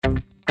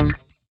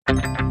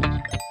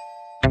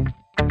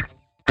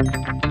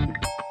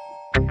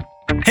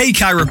Hey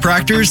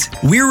chiropractors,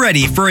 we're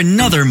ready for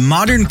another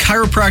modern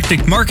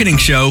chiropractic marketing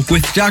show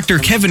with Dr.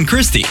 Kevin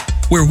Christie,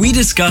 where we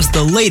discuss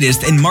the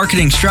latest in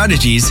marketing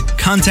strategies,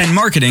 content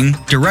marketing,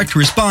 direct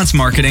response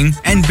marketing,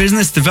 and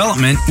business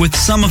development with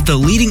some of the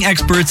leading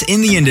experts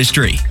in the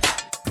industry.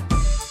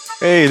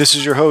 Hey, this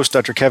is your host,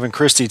 Dr. Kevin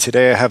Christie.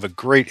 Today I have a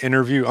great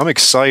interview. I'm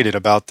excited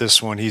about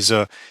this one. He's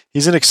an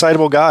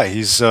excitable guy.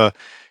 He's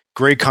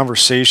great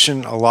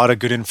conversation, a lot of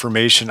good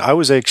information. I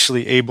was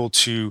actually able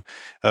to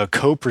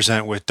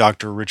co-present with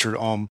Dr. Richard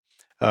Ulm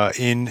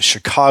in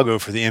Chicago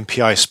for the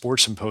MPI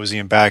Sports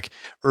Symposium back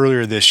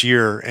earlier this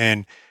year.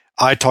 And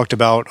I talked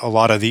about a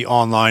lot of the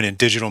online and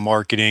digital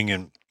marketing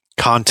and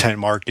content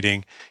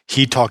marketing.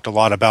 He talked a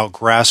lot about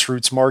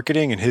grassroots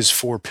marketing and his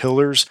 4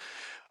 pillars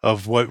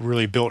of what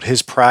really built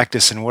his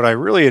practice. And what I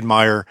really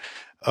admire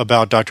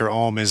about Dr.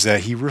 Ulm is that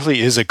he really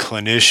is a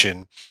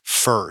clinician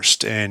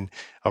first and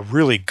a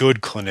really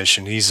good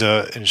clinician. He's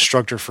an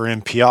instructor for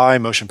MPI,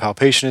 Motion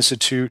Palpation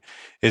Institute,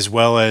 as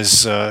well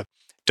as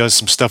does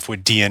some stuff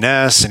with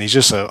DNS. And he's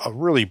just a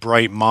really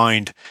bright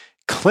mind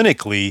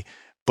clinically,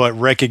 but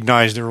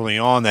recognized early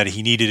on that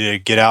he needed to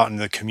get out in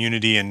the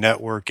community and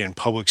network and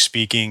public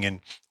speaking and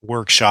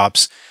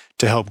workshops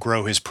to help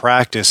grow his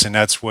practice. And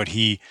that's what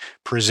he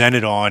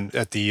presented on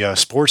at the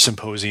Sports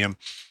Symposium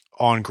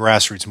on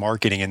grassroots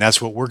marketing. And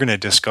that's what we're going to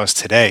discuss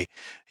today.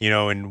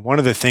 And one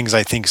of the things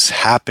I think is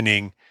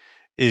happening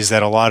is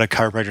that a lot of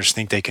chiropractors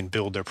think they can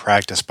build their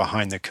practice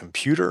behind the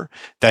computer.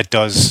 That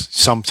does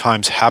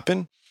sometimes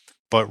happen,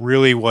 but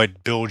really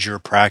what builds your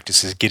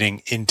practice is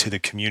getting into the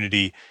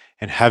community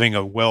and having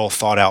a well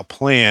thought out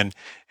plan.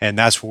 And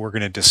that's what we're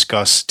going to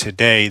discuss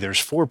today. There's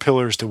 4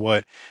 pillars to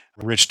what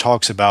Rich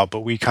talks about,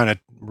 but we kind of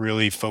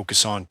really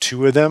focus on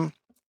 2 of them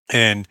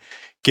and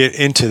get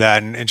into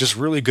that and just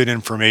really good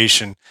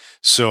information.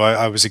 So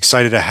I was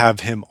excited to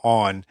have him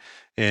on,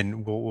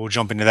 and we'll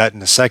jump into that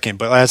in a second.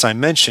 But as I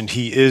mentioned,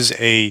 he is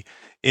a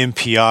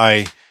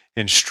MPI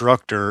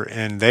instructor,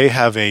 and they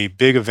have a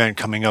big event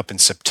coming up in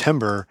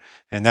September,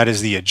 and that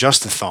is the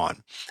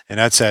Adjustathon. And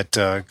that's at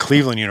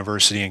Cleveland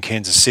University in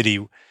Kansas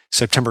City,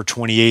 September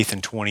 28th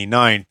and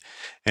 29th.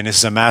 And this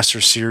is a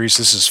master series.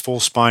 This is full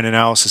spine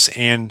analysis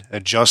and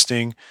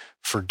adjusting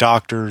for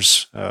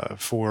doctors,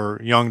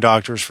 for young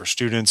doctors, for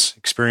students,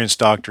 experienced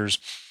doctors.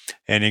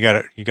 And you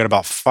got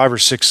about 5 or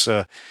 6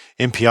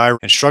 MPI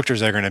instructors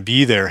that are going to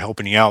be there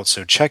helping you out.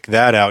 So check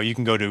that out. You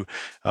can go to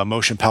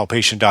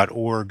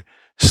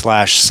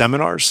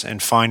motionpalpation.org/seminars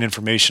and find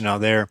information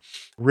out there.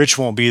 Rich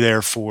won't be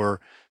there for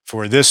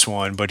this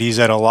one, but he's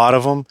at a lot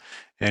of them,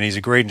 and he's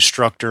a great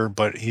instructor,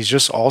 but he's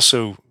just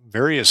also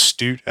very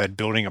astute at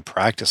building a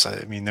practice.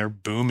 I mean, they're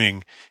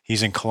booming.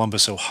 He's in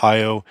Columbus,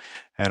 Ohio,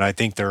 and I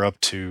think they're up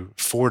to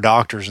 4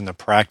 doctors in the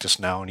practice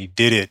now. And he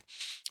did it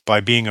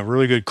by being a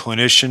really good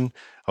clinician,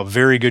 a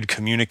very good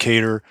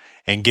communicator,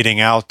 and getting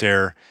out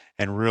there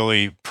and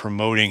really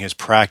promoting his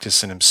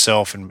practice and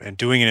himself and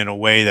doing it in a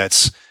way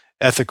that's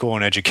ethical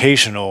and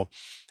educational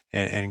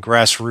and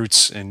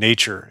grassroots in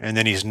nature. And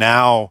then he's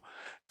now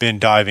been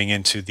diving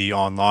into the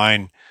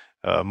online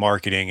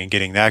marketing and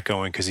getting that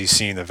going because he's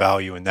seeing the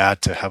value in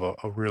that to have a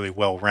really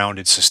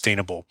well-rounded,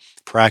 sustainable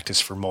practice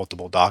for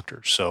multiple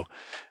doctors. So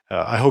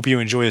I hope you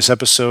enjoy this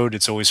episode.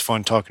 It's always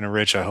fun talking to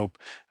Rich. I hope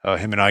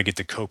him and I get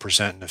to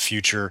co-present in the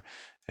future,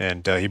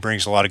 and he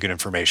brings a lot of good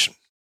information.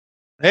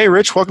 Hey,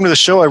 Rich, welcome to the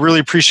show. I really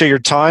appreciate your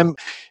time.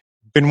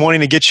 Been wanting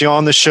to get you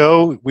on the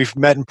show. We've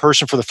met in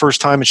person for the first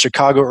time in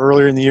Chicago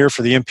earlier in the year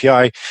for the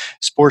MPI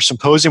Sports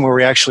Symposium, where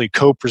we actually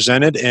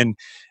co-presented. And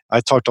I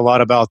talked a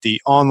lot about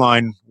the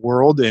online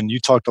world, and you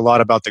talked a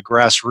lot about the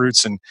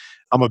grassroots, and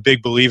I'm a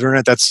big believer in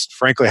it. That's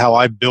frankly how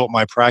I built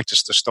my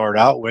practice to start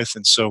out with.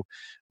 And so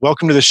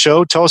welcome to the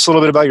show. Tell us a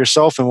little bit about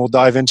yourself, and we'll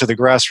dive into the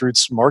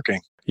grassroots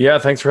marketing. Yeah,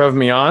 thanks for having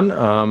me on.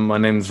 My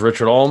name is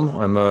Richard Ulm.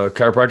 I'm a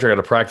chiropractor. I got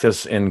a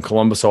practice in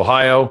Columbus,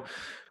 Ohio.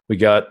 We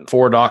got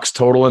 4 docs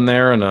total in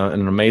there and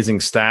an amazing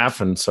staff.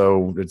 And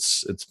so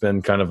it's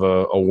been kind of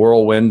a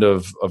whirlwind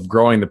of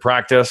growing the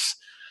practice.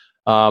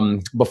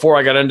 Before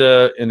I got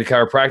into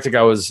chiropractic,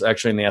 I was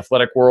actually in the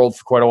athletic world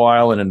for quite a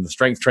while and in the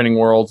strength training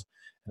world.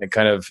 And it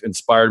kind of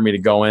inspired me to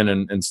go in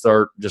and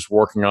start just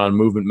working on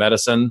movement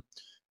medicine.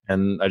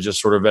 And I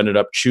just sort of ended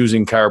up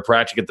choosing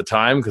chiropractic at the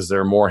time because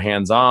they're more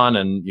hands-on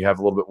and you have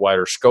a little bit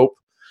wider scope.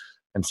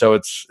 And so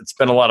it's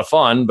been a lot of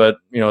fun. But,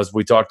 as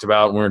we talked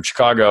about when we were in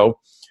Chicago,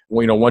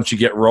 once you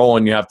get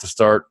rolling, you have to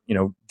start,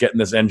 getting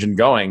this engine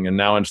going. And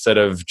now instead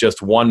of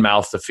just one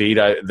mouth to feed,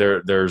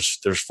 there's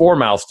 4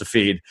 mouths to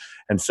feed.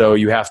 And so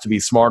you have to be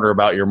smarter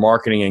about your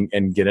marketing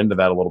and get into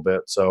that a little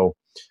bit. So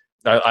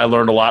I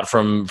learned a lot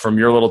from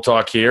your little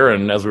talk here.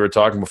 And as we were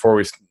talking before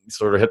we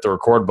sort of hit the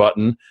record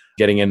button,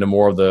 getting into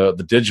more of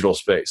the digital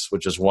space,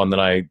 which is one that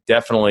I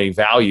definitely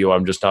value.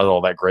 I'm just not all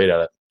that great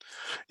at it.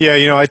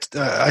 Yeah,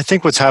 I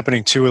think what's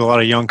happening too with a lot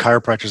of young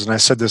chiropractors, and I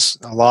said this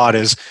a lot,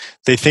 is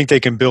they think they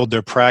can build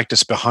their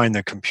practice behind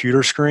the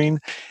computer screen.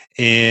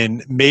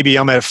 And maybe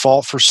I'm at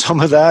fault for some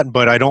of that,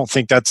 but I don't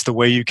think that's the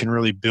way you can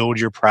really build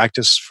your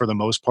practice for the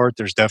most part.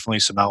 There's definitely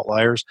some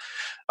outliers.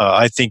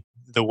 I think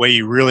the way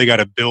you really got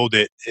to build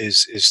it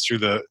is through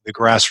the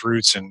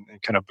grassroots and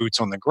kind of boots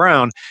on the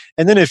ground.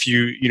 And then if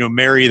you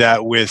marry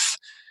that with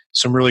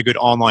some really good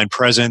online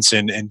presence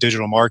and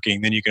digital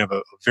marketing, then you can have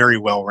a very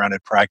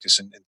well-rounded practice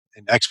and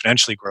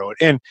exponentially grow it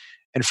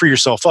and free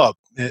yourself up.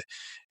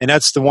 And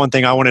that's the one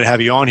thing I wanted to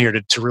have you on here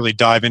to really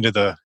dive into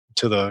the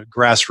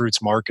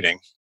grassroots marketing.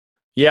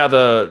 Yeah,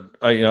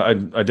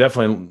 I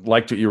definitely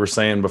liked what you were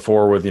saying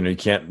before with, you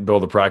can't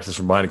build a practice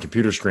from behind a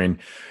computer screen.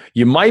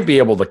 You might be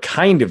able to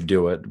kind of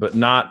do it, but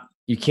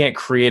you can't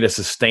create a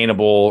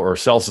sustainable or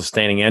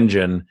self-sustaining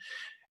engine.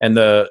 And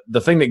the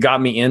thing that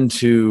got me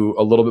into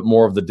a little bit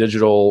more of the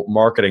digital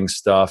marketing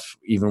stuff,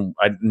 even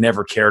I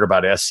never cared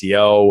about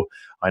SEO.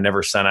 I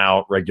never sent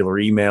out regular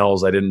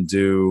emails. I didn't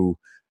do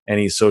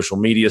any social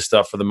media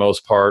stuff for the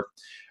most part.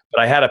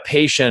 But I had a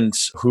patient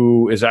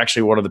who is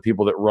actually one of the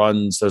people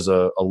that there's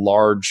a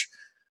large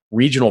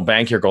regional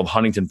bank here called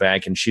Huntington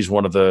Bank, and she's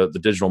one of the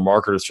digital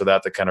marketers for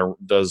that kind of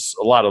does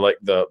a lot of like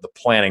the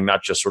planning,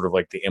 not just sort of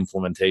like the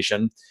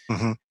implementation.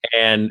 Mm-hmm.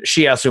 And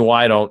she asked me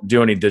why I don't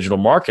do any digital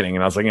marketing.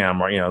 And I was like, yeah,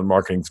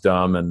 marketing's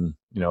dumb and,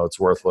 it's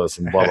worthless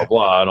and blah, blah,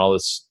 blah, and all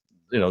this,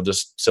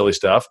 just silly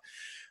stuff.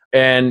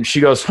 And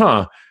she goes,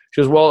 huh?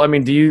 She goes, well, I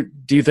mean, do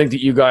you think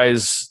that you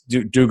guys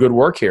do good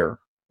work here?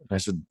 I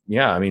said,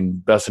 yeah,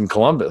 best in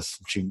Columbus.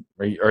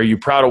 Are you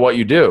proud of what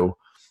you do?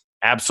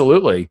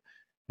 Absolutely.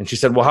 And she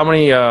said,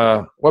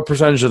 well, what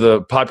percentage of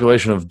the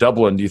population of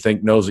Dublin do you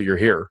think knows that you're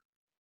here?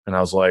 And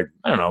I was like,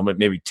 I don't know,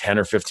 maybe 10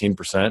 or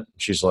 15%.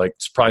 She's like,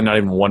 it's probably not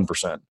even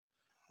 1%.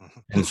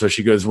 And so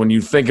she goes, when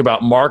you think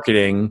about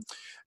marketing,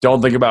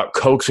 don't think about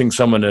coaxing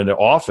someone into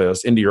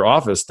your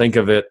office. Think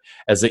of it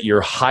as that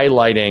you're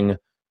highlighting,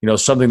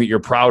 something that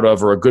you're proud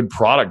of or a good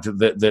product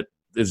that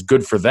is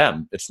good for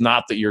them. It's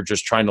not that you're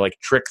just trying to like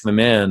trick them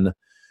in,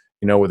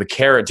 with a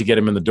carrot to get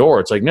them in the door.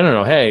 It's like,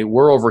 no. Hey,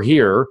 we're over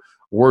here.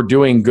 We're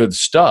doing good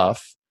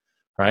stuff,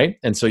 right?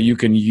 And so you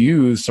can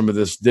use some of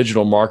this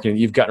digital marketing that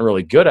you've gotten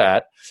really good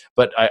at.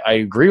 But I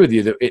agree with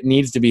you that it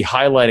needs to be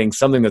highlighting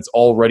something that's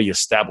already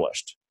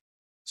established.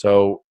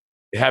 So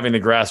having the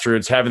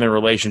grassroots, having the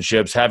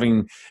relationships,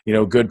 having,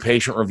 good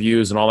patient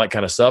reviews and all that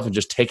kind of stuff, and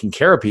just taking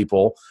care of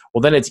people,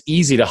 well, then it's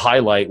easy to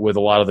highlight with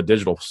a lot of the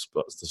digital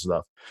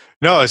stuff.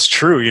 No, it's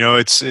true.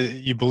 It's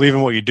you believe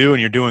in what you do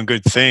and you're doing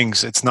good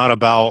things. It's not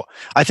about,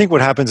 I think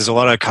what happens is a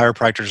lot of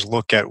chiropractors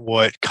look at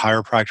what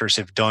chiropractors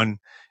have done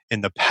in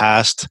the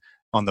past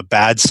on the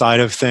bad side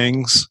of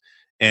things.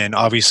 And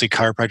obviously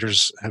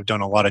chiropractors have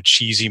done a lot of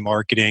cheesy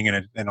marketing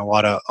and a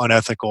lot of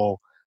unethical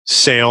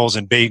sales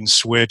and bait and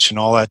switch and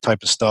all that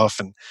type of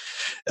stuff. And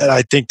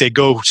I think they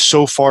go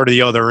so far to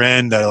the other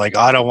end that like,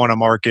 I don't want to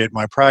market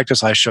my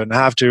practice. I shouldn't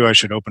have to. I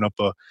should open up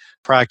a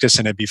practice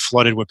and it'd be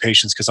flooded with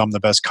patients because I'm the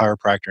best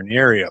chiropractor in the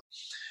area.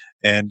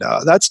 And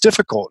that's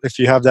difficult if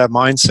you have that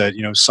mindset.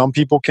 Some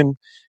people can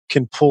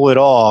pull it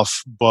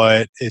off,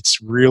 but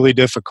it's really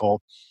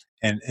difficult.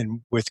 And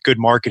with good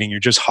marketing,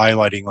 you're just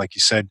highlighting, like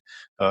you said,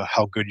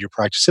 how good your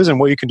practice is and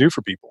what you can do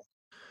for people.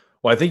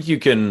 Well, I think you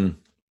can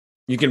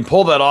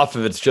pull that off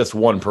if it's just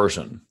one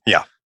person.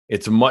 Yeah.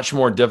 It's much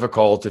more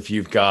difficult if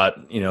you've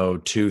got,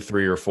 2,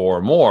 3, or 4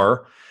 or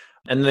more.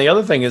 And the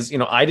other thing is,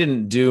 I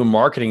didn't do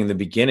marketing in the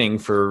beginning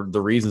for the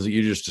reasons that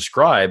you just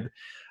described,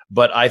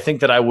 but I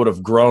think that I would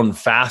have grown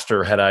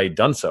faster had I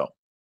done so.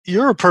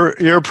 You're a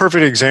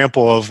perfect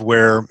example of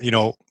where,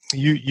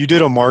 you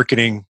did a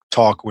marketing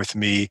talk with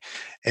me,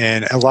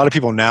 and a lot of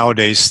people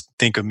nowadays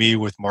think of me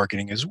with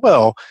marketing as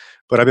well,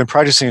 but I've been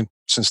practicing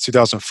since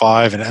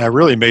 2005, and I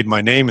really made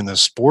my name in the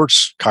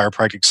sports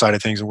chiropractic side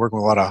of things and working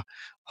with a lot of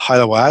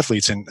high-level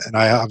athletes. And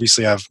I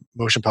obviously have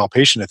Motion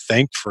Palpation to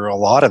thank for a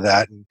lot of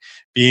that and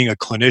being a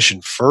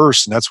clinician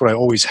first. And that's what I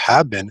always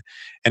have been.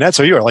 And that's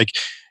how you are. Like,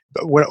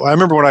 I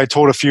remember when I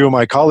told a few of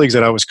my colleagues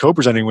that I was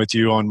co-presenting with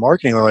you on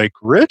marketing, they're like,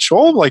 Rich,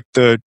 like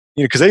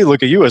because they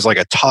look at you as like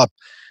a top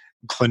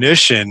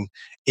clinician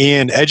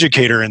and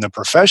educator in the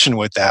profession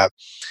with that.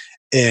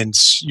 And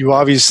you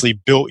obviously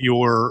built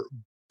your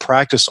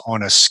practice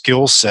on a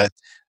skill set.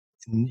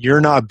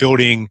 You're not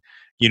building,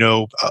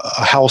 a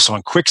house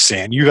on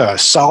quicksand. You got a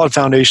solid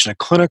foundation of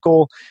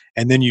clinical,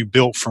 and then you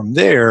built from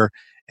there.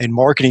 And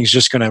marketing is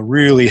just going to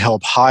really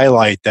help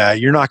highlight that.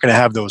 You're not going to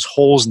have those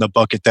holes in the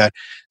bucket that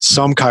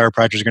some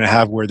chiropractors are going to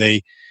have, where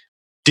they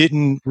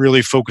didn't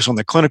really focus on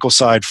the clinical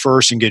side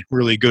first and get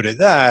really good at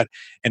that.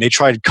 And they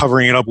tried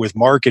covering it up with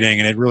marketing,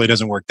 and it really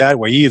doesn't work that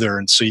way either.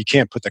 And so you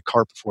can't put the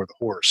cart before the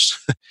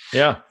horse.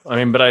 Yeah.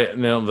 But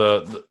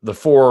the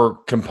 4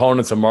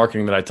 components of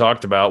marketing that I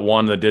talked about,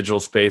 one, the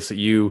digital space that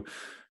you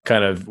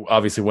kind of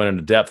obviously went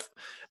into depth.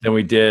 Then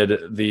we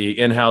did the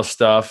in-house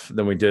stuff.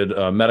 Then we did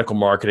medical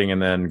marketing,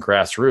 and then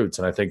grassroots.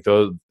 And I think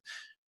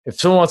if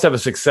someone wants to have a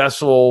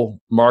successful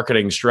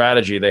marketing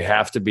strategy, they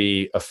have to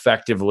be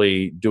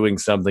effectively doing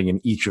something in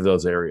each of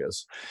those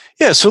areas.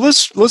 Yeah. So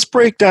let's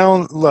break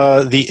down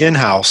the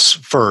in-house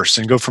first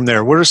and go from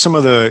there. What are some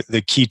of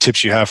the key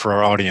tips you have for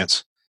our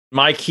audience?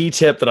 My key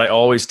tip that I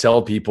always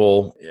tell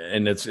people,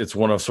 and it's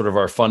one of sort of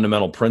our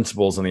fundamental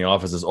principles in the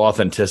office, is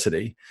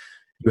authenticity.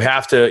 You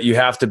have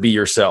to be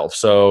yourself.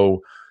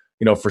 So,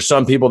 for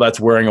some people that's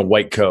wearing a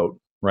white coat,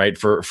 right?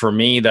 For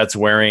me, that's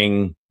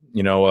wearing,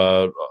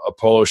 a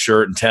polo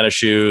shirt and tennis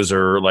shoes,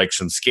 or like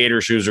some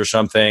skater shoes or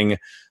something.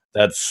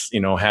 That's,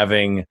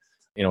 having,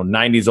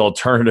 90s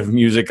alternative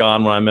music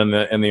on when I'm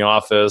in the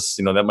office,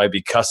 that might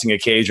be cussing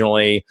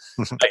occasionally.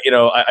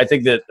 I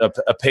think that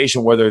a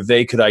patient, whether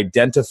they could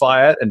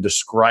identify it and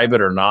describe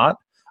it or not,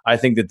 I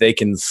think that they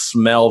can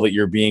smell that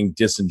you're being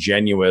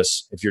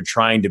disingenuous if you're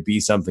trying to be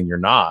something you're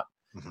not.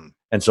 Mm-hmm.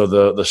 And so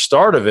the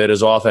start of it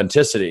is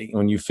authenticity.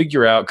 When you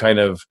figure out kind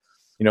of,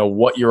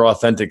 what your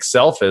authentic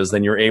self is,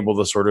 then you're able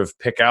to sort of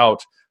pick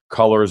out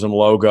colors and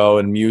logo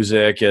and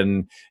music.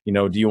 And,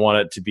 do you want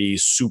it to be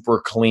super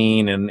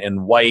clean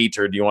and white,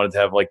 or do you want it to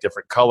have like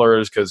different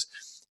colors? Because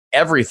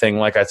everything,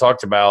 like I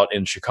talked about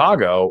in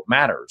Chicago,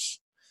 matters.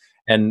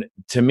 And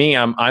to me,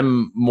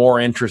 I'm more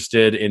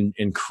interested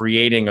in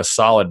creating a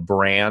solid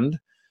brand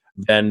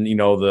than,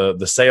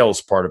 the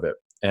sales part of it.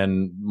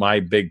 And my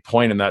big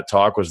point in that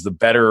talk was the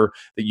better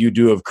that you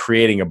do of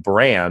creating a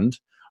brand,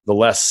 the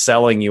less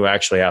selling you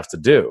actually have to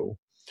do.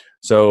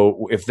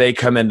 So if they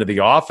come into the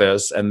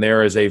office and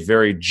there is a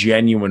very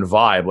genuine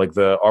vibe, like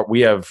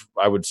we have,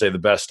 I would say, the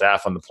best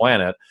staff on the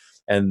planet,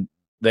 and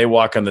they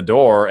walk in the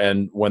door,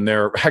 and when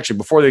they're actually,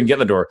 before they can get in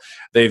the door,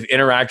 they've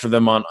interacted with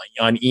them on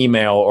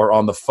email or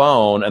on the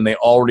phone, and they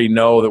already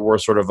know that we're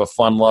sort of a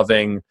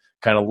fun-loving,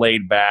 kind of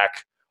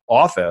laid-back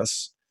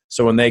office.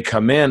 So when they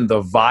come in,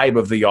 the vibe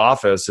of the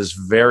office is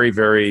very,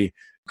 very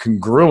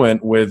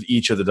congruent with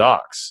each of the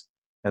docs.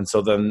 And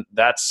so then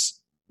that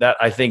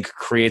I think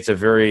creates a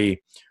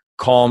very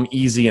calm,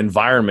 easy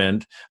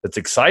environment that's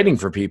exciting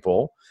for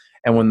people.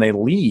 And when they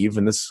leave,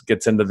 and this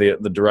gets into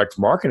the direct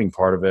marketing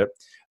part of it,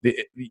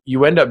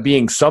 you end up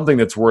being something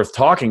that's worth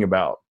talking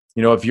about.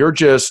 If you're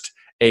just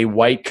a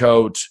white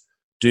coat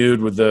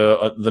dude with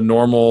the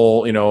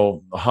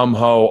normal,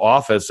 hum-ho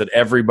office that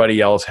everybody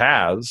else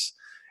has,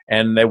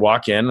 and they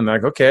walk in and they're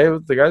like, okay,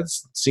 the guy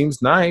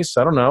seems nice.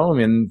 I don't know. I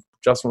mean,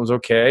 Justin was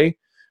okay.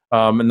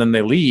 And then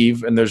they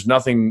leave and there's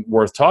nothing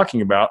worth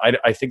talking about.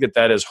 I think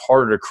that is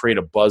harder to create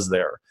a buzz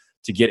there,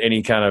 to get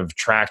any kind of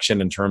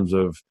traction in terms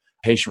of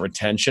patient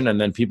retention. And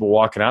then people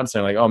walking out and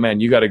saying like, oh man,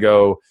 you got to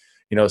go,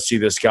 see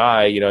this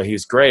guy,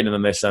 he's great. And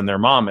then they send their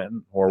mom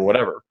in or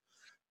whatever.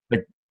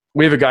 Like,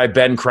 we have a guy,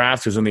 Ben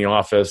Kraft, who's in the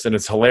office, and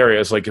it's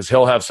hilarious. Like, cause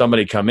he'll have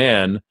somebody come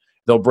in,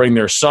 they'll bring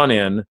their son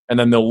in, and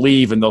then they'll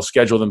leave and they'll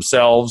schedule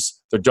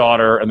themselves, their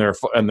daughter, and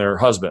their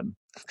husband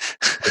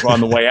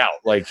on the way out.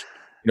 Like,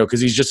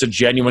 because he's just a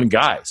genuine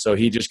guy. So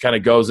he just kind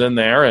of goes in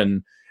there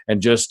and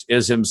just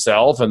is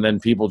himself, and then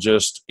people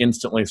just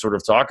instantly sort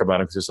of talk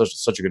about him because he's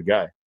such a good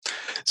guy.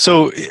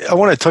 So I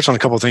want to touch on a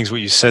couple of things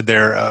what you said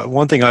there.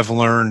 One thing I've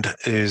learned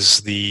is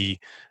the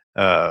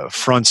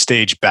front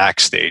stage,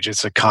 backstage.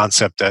 It's a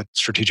concept that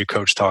Strategic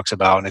Coach talks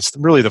about, and it's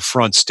really the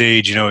front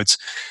stage.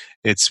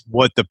 It's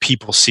what the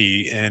people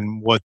see,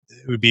 and what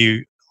would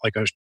be like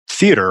a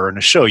theater and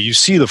a show. You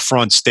see the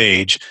front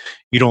stage,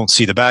 you don't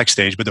see the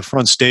backstage, but the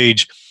front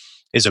stage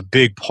is a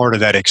big part of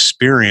that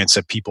experience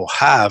that people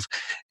have.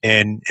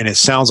 And it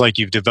sounds like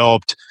you've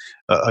developed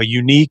a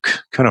unique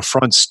kind of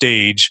front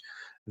stage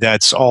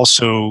that's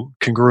also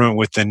congruent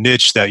with the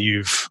niche that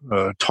you've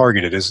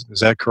targeted. Is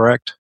that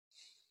correct?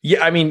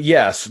 Yeah, I mean,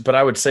 yes, but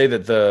I would say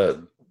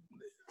that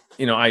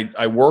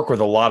I work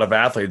with a lot of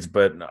athletes,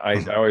 but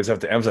I always have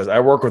to emphasize, I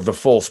work with the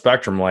full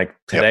spectrum. Like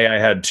today, yep. I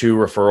had 2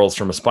 referrals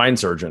from a spine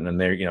surgeon,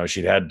 and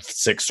she'd had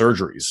 6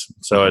 surgeries.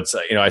 So it's,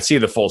 I see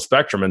the full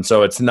spectrum. And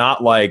so it's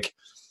not like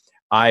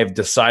I've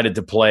decided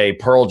to play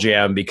Pearl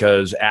Jam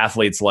because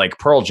athletes like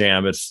Pearl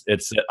Jam.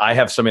 It's I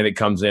have somebody that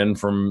comes in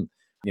from,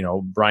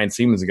 Brian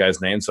Siemens, the guy's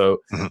name. So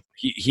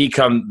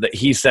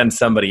he sends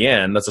somebody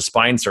in that's a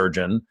spine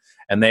surgeon,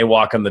 and they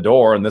walk in the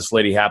door, and this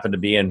lady happened to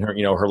be in her,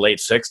 her late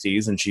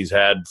 60s, and she's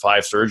had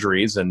 5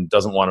 surgeries and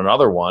doesn't want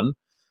another one.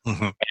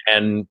 Mm-hmm.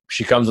 And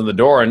she comes in the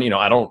door, and,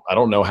 I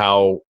don't know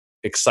how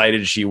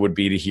excited she would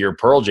be to hear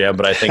Pearl Jam,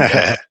 but I think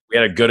we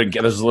had a good,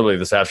 this is literally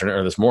this afternoon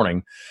or this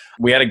morning,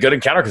 we had a good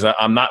encounter because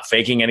I'm not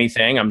faking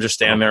anything. I'm just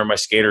standing there in my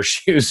skater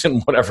shoes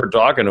and whatever,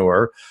 talking to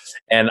her.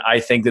 And I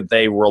think that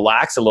they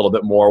relax a little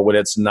bit more when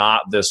it's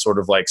not this sort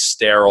of like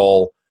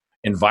sterile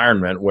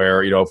environment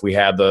where, if we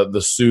had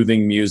the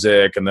soothing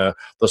music and the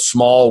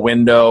small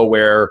window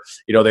where,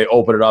 they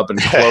open it up and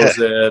close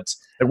it.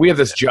 And we have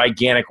this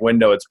gigantic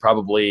window. It's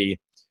probably,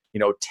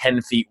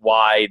 10 feet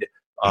wide,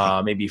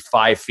 maybe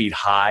 5 feet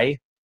high.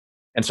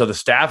 And so the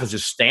staff is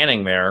just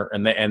standing there,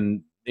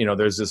 and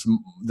there's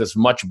this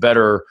much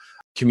better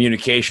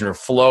communication or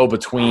flow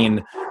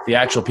between the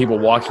actual people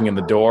walking in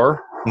the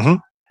door,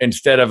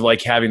 instead of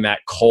like having that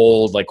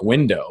cold like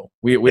window.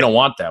 We don't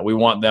want that. We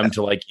want them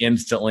to like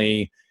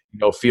instantly,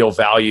 feel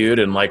valued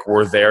and like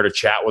we're there to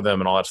chat with them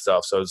and all that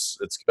stuff. So it's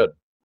good.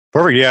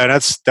 Perfect. Yeah,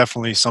 that's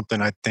definitely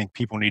something I think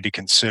people need to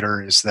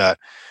consider, is that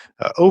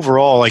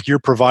overall, like, you're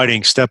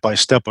providing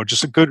step-by-step, or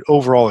just a good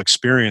overall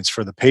experience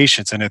for the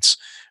patients, and it's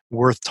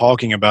worth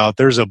talking about.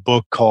 There's a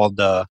book called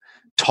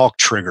Talk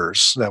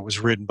Triggers that was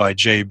written by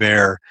Jay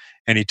Baer,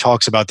 and he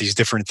talks about these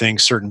different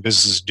things certain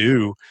businesses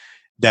do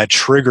that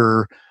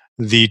trigger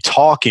the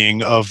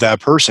talking of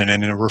that person,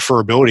 and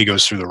referability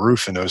goes through the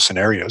roof in those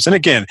scenarios. And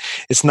again,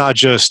 it's not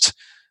just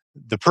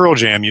the Pearl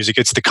Jam music,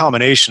 it's the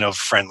combination of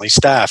friendly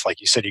staff.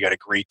 Like you said, you got a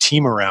great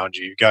team around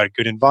you, you got a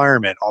good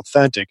environment,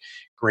 authentic,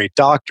 great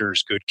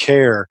doctors, good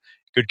care,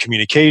 good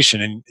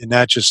communication, and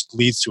that just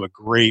leads to a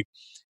great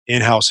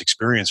in-house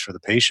experience for the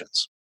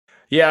patients.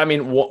 Yeah, I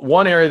mean,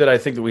 one area that I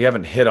think that we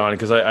haven't hit on,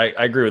 because I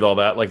agree with all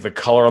that, like the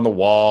color on the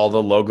wall,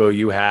 the logo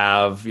you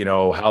have,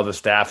 how the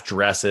staff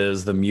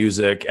dresses, the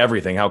music,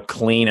 everything, how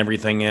clean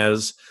everything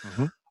is,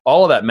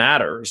 all of that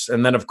matters.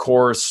 And then, of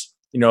course,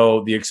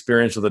 the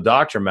experience of the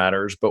doctor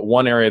matters. But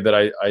one area that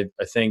I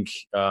think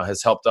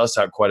has helped us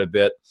out quite a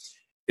bit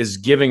is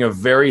giving a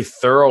very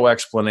thorough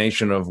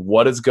explanation of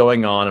what is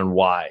going on and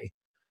why,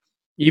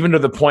 even to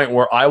the point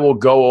where I will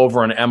go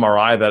over an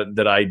MRI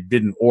that I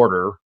didn't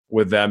order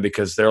with them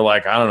because they're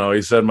like, I don't know,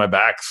 he said my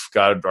back's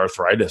got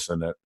arthritis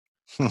in it.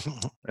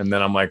 And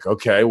then I'm like,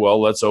 okay, well,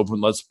 let's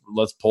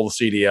pull the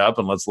CD up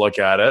and let's look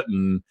at it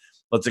and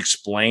let's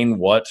explain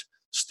what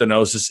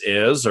stenosis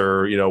is,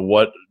 or,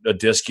 what a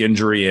disc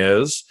injury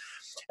is.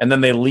 And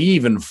then they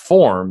leave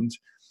informed.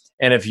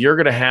 And if you're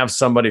going to have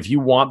somebody, if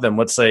you want them,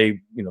 let's say,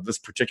 this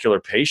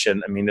particular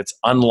patient, I mean, it's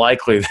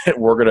unlikely that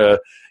we're going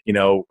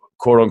to,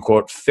 quote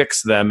unquote,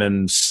 fix them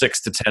in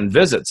 6 to 10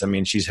 visits. I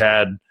mean, she's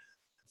had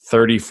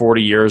 30,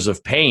 40 years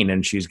of pain,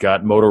 and she's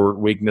got motor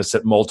weakness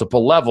at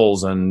multiple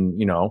levels. And,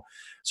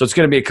 so it's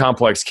going to be a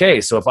complex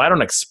case. So if I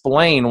don't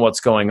explain what's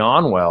going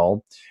on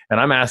well, and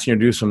I'm asking her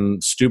to do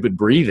some stupid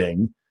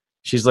breathing,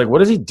 she's like,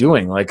 what is he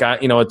doing? Like,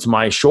 it's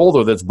my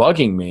shoulder that's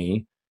bugging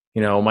me.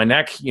 My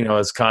neck,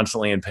 is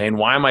constantly in pain.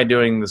 Why am I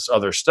doing this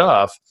other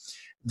stuff?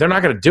 They're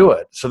not going to do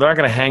it. So they're not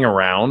going to hang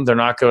around. They're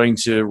not going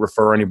to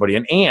refer anybody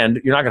in, and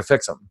you're not going to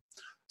fix them.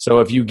 So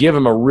if you give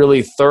them a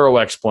really thorough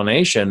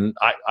explanation,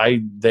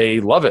 they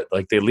love it.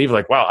 Like, they leave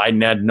like, wow, I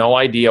had no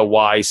idea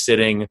why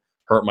sitting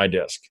hurt my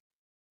disc.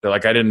 They're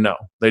like, I didn't know.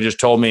 They just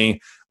told me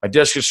my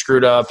disc is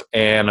screwed up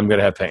and I'm going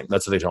to have pain.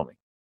 That's what they told me.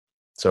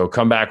 So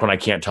come back when I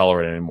can't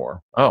tolerate it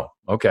anymore. Oh,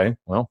 okay.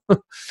 Well,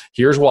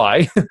 here's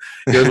why.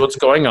 Here's what's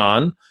going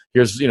on.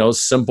 Here's,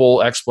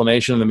 simple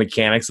explanation of the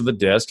mechanics of the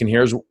disc, and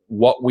here's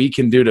what we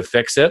can do to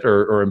fix it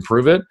or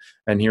improve it.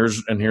 And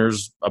here's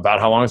about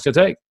how long it's going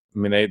to take. I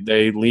mean,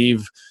 they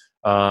leave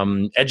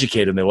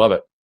educated, and they love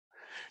it.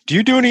 Do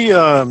you do any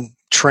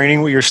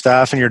training with your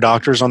staff and your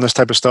doctors on this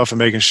type of stuff and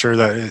making sure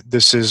that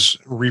this is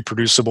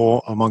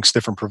reproducible amongst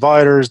different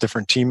providers,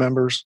 different team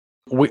members?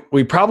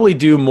 We probably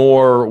do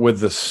more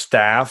with the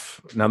staff.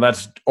 Now,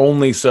 that's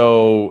only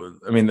so,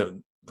 I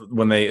mean,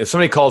 if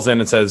somebody calls in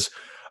and says,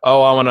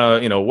 oh, I want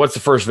to, what's the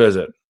first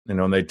visit?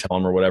 And they tell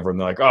them or whatever. And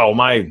they're like, oh,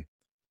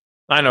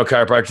 I know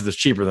chiropractor that's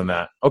cheaper than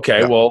that.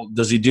 Okay, yeah. Well,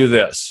 does he do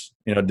this?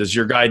 Does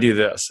your guy do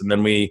this? And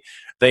then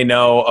they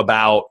know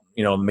about,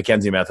 the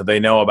McKenzie method. They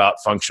know about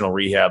functional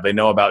rehab. They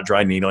know about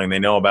dry needling. They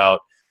know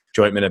about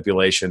joint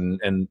manipulation.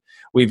 And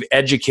we've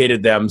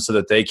educated them so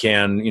that they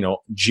can,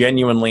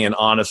 genuinely and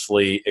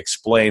honestly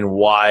explain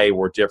why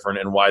we're different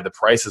and why the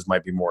prices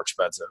might be more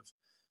expensive.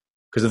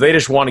 Because if they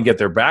just want to get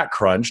their back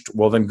crunched,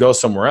 well, then go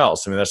somewhere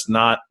else. I mean, that's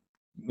not,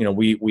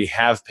 we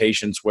have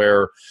patients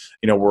where,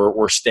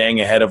 we're staying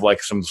ahead of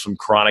like some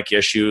chronic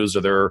issues,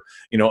 or they're,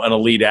 an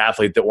elite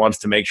athlete that wants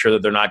to make sure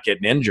that they're not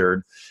getting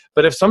injured.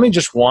 But if somebody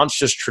just wants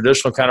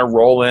traditional kind of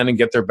roll in and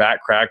get their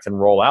back cracked and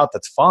roll out,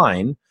 that's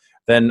fine.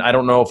 Then I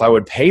don't know if I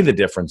would pay the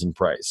difference in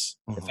price,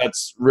 if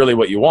that's really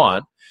what you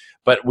want.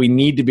 But we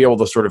need to be able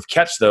to sort of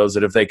catch those,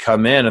 that if they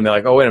come in and they're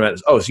like, oh, wait a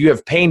minute. Oh, so you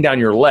have pain down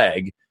your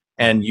leg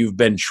and you've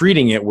been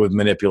treating it with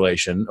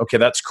manipulation. Okay,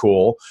 that's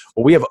cool.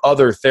 Well, we have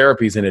other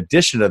therapies in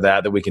addition to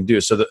that we can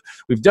do. So that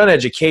we've done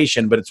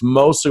education, but it's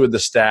mostly with the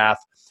staff.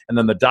 And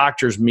then the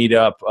doctors meet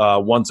up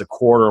once a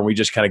quarter, and we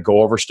just kind of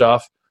go over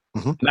stuff.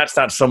 And that's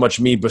not so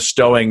much me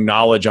bestowing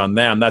knowledge on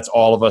them. That's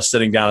all of us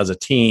sitting down as a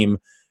team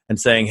and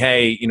saying,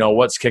 hey,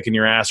 what's kicking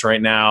your ass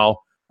right now?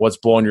 What's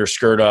blowing your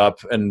skirt up?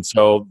 And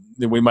so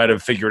we might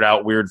have figured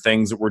out weird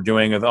things that we're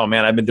doing. Oh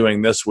man, I've been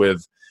doing this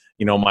with,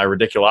 my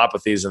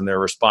radiculopathies, and they're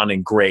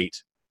responding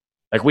great.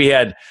 Like we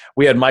had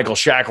Michael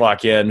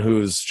Shacklock in,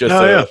 who's just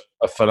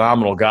a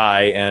phenomenal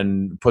guy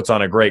and puts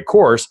on a great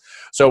course.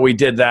 So we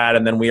did that,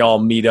 and then we all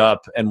meet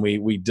up and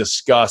we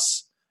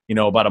discuss,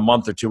 about a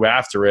month or two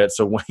after it.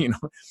 So when,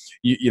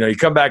 you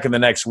come back in the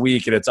next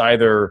week and it's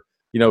either,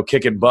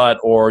 kicking butt,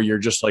 or you're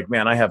just like,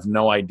 man, I have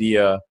no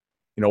idea,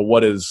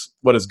 what is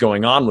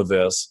going on with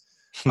this.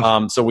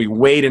 So we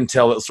wait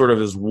until it sort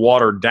of is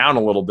watered down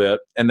a little bit,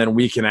 and then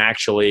we can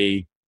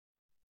actually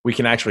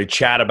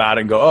chat about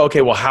it and go, oh,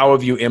 okay, well, how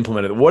have you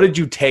implemented it? What did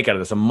you take out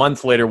of this? A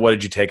month later, what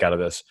did you take out of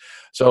this?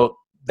 So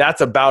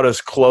that's about as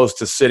close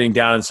to sitting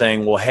down and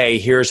saying, well, hey,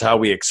 here's how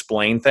we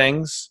explain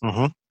things.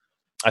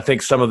 I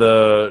think some of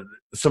the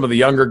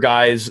younger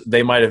guys,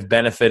 they might have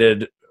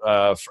benefited,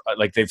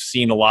 like they've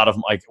seen a lot of,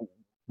 like,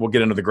 we'll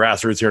get into the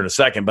grassroots here in a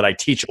second, but I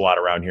teach a lot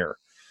around here.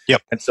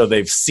 Yep. And so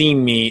they've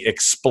seen me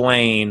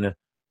explain,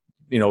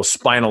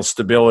 spinal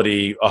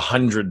stability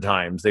 100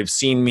 times. They've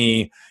seen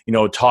me,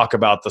 talk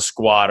about the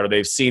squat, or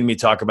they've seen me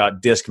talk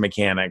about disc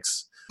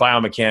mechanics.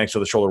 biomechanics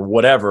of the shoulder,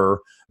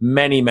 whatever,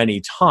 many,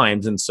 many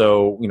times. And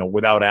so,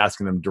 without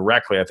asking them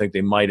directly, I think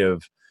they might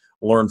have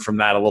learned from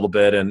that a little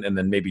bit and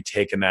then maybe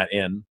taken that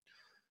in.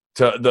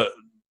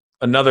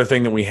 Another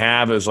thing that we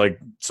have is like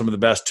some of the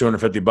best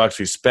 $250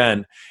 we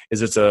spent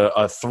is it's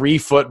a 3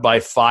 foot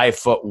by 5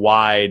 foot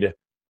wide,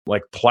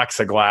 like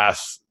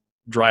plexiglass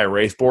dry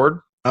erase board.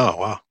 Oh,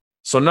 wow.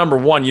 So number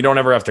one, you don't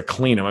ever have to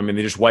clean them. I mean,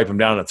 they just wipe them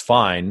down and it's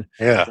fine.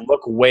 Yeah. They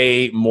look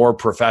way more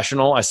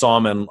professional. I saw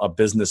them in a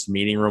business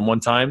meeting room one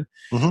time.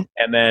 Mm-hmm.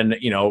 And then,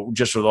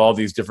 just with all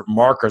these different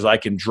markers, I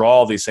can draw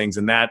all these things.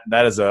 And that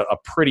is a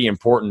pretty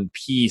important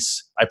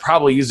piece. I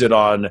probably use it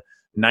on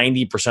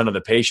 90% of the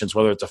patients,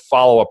 whether it's a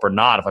follow-up or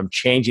not. If I'm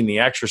changing the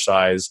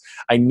exercise,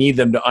 I need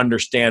them to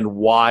understand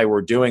why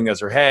we're doing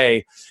this, or,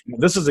 hey,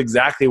 this is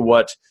exactly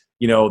what,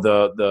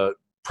 the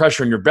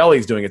pressure in your belly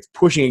is doing. It's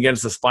pushing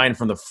against the spine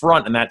from the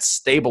front, and that's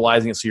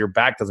stabilizing it so your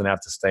back doesn't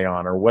have to stay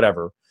on, or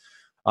whatever.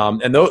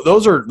 And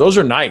those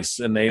are nice,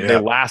 and they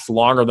last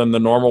longer than the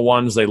normal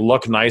ones. They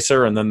look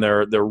nicer, and then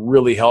they're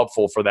really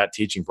helpful for that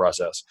teaching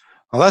process.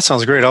 Well, that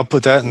sounds great. I'll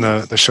put that in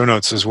the show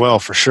notes as well,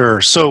 for sure.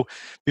 So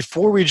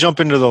before we jump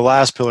into the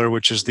last pillar,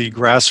 which is the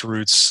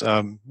grassroots,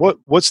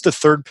 what's the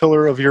third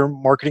pillar of your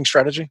marketing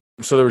strategy?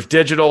 So there was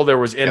digital, there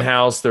was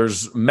in-house,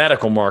 there's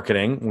medical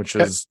marketing, which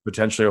is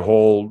potentially a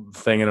whole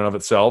thing in and of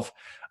itself.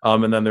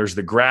 And then there's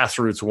the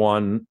grassroots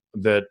one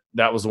that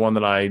was the one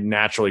that I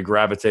naturally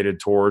gravitated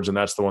towards. And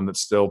that's the one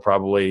that's still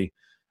probably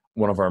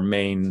one of our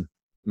main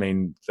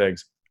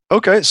things.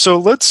 Okay, so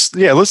let's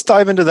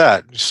dive into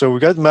that. So we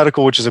got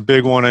medical, which is a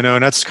big one, I know,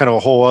 and that's kind of a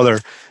whole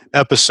other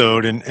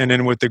episode. And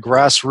then with the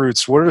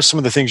grassroots, what are some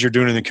of the things you're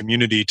doing in the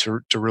community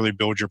to really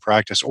build your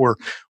practice, or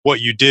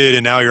what you did,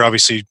 and now you're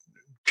obviously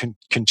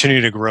continue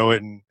to grow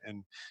it and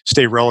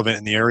stay relevant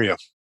in the area?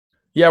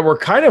 Yeah, we're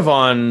kind of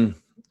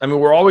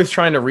we're always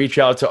trying to reach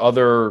out to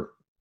other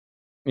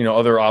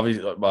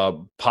obvious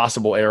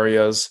possible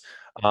areas.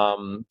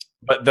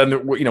 But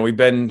then, we've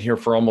been here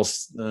for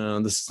almost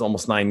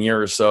 9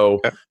 years.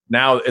 So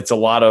now it's a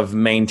lot of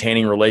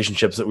maintaining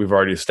relationships that we've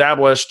already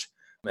established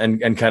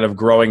and kind of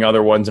growing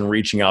other ones and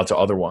reaching out to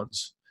other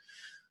ones.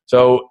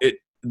 So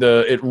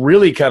it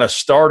really kind of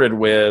started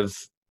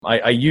with,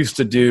 I used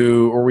to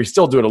do, or we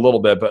still do it a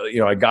little bit, but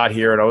I got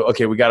here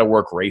and we got to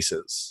work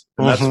races,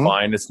 and that's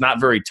fine. It's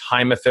not very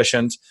time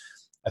efficient.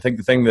 I think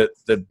the thing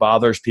that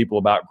bothers people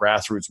about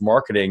grassroots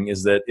marketing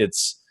is that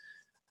it's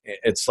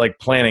like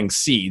planting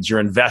seeds. You're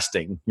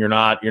investing. You're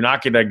not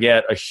going to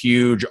get a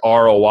huge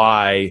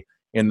ROI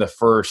in the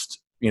first,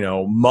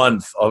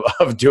 month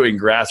of doing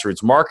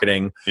grassroots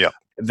marketing. Yeah.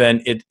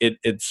 Then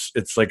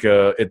it's like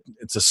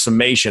it's a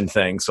summation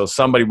thing. So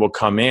somebody will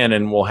come in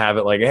and we'll have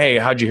it like, hey,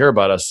 how'd you hear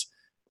about us?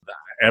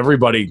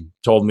 Everybody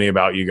told me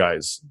about you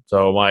guys.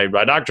 So my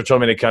doctor told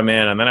me to come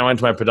in, and then I went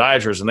to my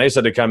podiatrist and they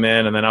said to come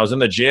in, and then I was in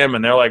the gym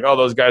and they're like, oh,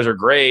 those guys are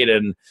great.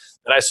 And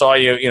then I saw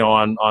you,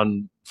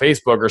 on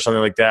Facebook or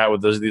something like that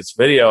with this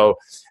video.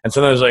 And so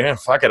then I was like,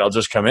 fuck it, I'll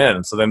just come in.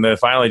 And so then they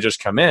finally just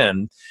come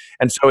in.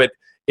 And so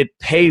it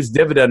pays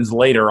dividends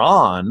later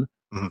on,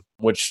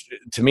 which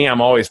to me, I'm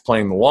always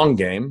playing the long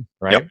game,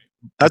 right?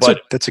 Yep.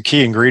 That's a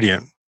key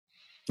ingredient.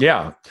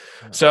 Yeah.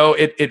 So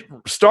it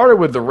started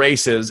with the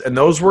races, and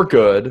those were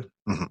good.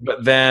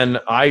 But then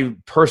I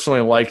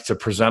personally like to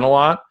present a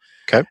lot.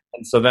 Okay.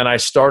 And so then I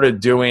started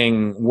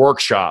doing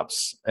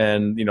workshops,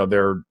 and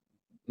they're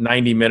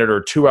 90-minute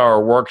or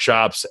 2-hour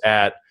workshops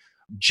at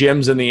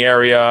gyms in the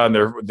area, and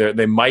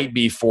they might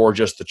be for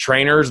just the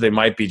trainers, they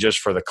might be just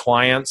for the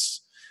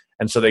clients.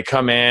 And so they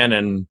come in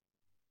and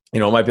it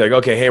might be like,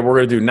 okay, hey, we're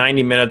going to do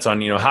 90 minutes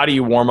on how do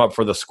you warm up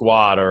for the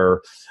squat,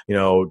 or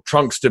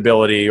trunk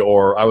stability,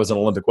 or I was an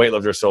Olympic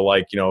weightlifter, so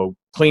like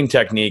clean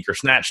technique or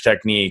snatch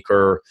technique,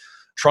 or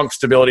trunk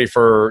stability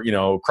for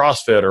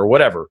CrossFit or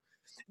whatever.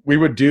 We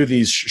would do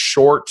these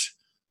short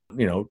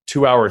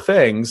 2-hour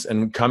things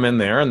and come in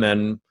there, and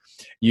then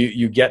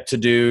you get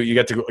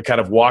to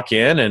kind of walk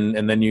in,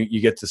 and then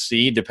you get to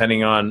see,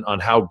 depending on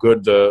how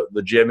good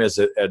the gym is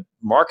at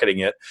marketing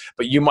it.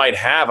 But you might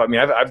have,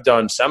 I've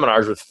done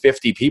seminars with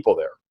 50 people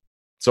there.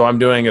 So I'm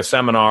doing a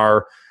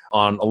seminar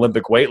on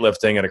Olympic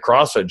weightlifting at a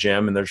CrossFit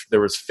gym, and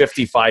there was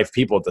 55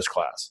 people at this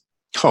class.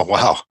 Oh,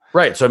 wow.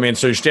 Right. So,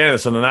 so you're standing there,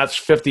 so then that's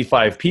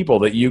 55 people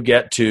that you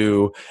get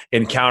to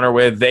encounter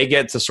with. They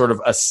get to sort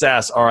of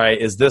assess, all right,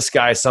 is this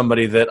guy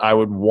somebody that I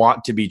would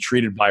want to be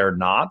treated by or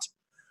not?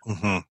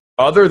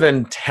 Other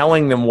than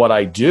telling them what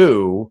I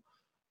do,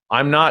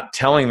 I'm not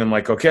telling them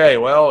like, okay,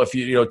 well, if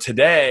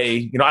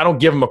today, I don't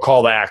give them a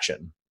call to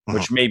action,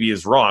 which maybe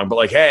is wrong, but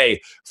like,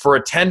 hey, for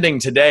attending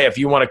today, if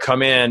you want to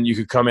come in, you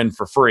could come in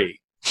for free.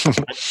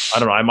 I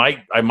don't know.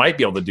 I might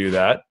be able to do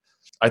that.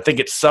 I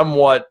think it's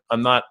somewhat,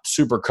 I'm not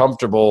super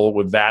comfortable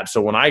with that.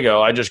 So when I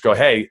go, I just go,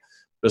 hey,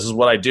 this is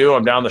what I do.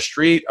 I'm down the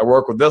street. I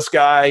work with this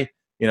guy.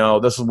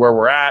 This is where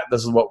we're at.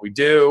 This is what we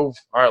do.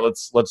 All right,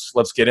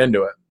 let's get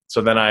into it.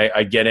 So then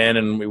I get in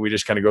and we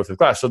just kind of go through the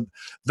class. So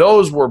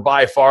those were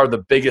by far the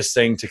biggest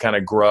thing to kind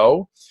of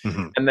grow.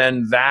 And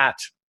then that,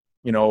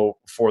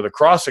 for the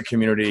CrossFit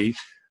community,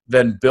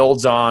 then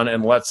builds on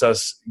and lets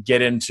us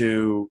get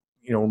into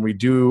when we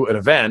do an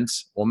event,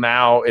 well,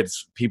 now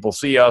it's people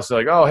see us, they're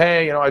like, oh,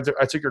 hey, I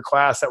took your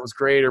class, that was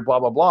great, or blah,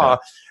 blah, blah. Yeah.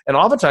 And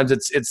oftentimes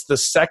it's the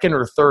second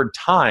or third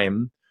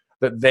time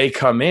that they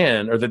come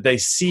in or that they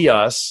see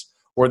us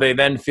where they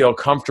then feel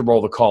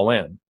comfortable to call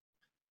in.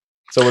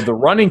 So with the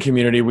running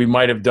community, we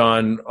might have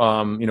done,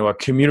 a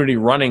community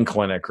running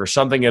clinic or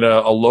something at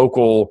a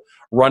local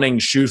running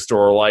shoe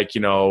store, like,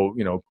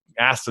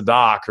 Ask the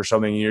Doc or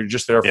something. You're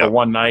just there for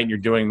one night and you're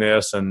doing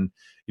this, and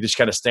you just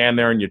kind of stand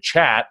there and you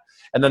chat,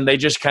 and then they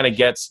just kind of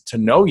get to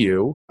know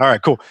you. All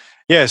right, cool.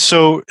 Yeah.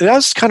 So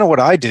that's kind of what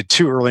I did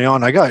too early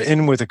on. I got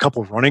in with a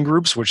couple of running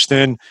groups, which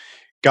then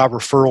got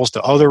referrals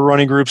to other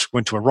running groups,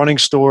 went to a running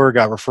store,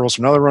 got referrals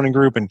from another running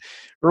group. And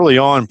early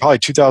on, probably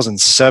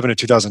 2007 to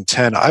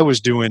 2010, I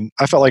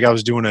felt like I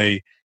was doing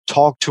a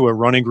talk to a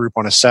running group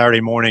on a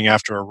Saturday morning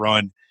after a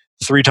run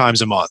 3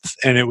 times a month.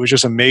 And it was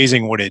just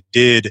amazing what it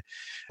did.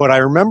 But I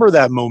remember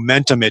that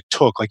momentum it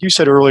took. Like you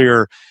said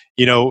earlier,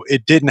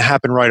 it didn't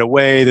happen right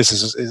away.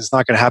 It's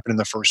not going to happen in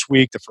the first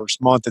week, the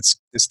first month.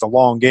 It's the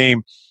long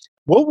game.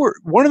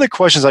 One of the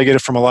questions I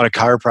get from a lot of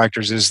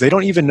chiropractors is they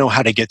don't even know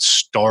how to get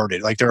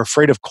started. Like they're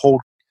afraid of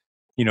quote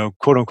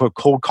unquote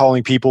cold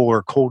calling people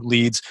or cold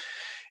leads.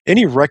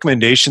 Any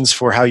recommendations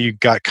for how you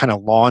got kind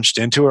of launched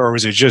into it, or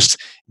was it just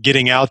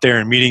getting out there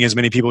and meeting as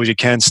many people as you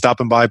can,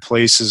 stopping by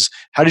places?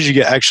 How did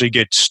you actually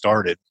get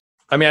started?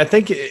 I mean, I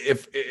think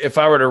if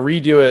I were to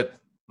redo it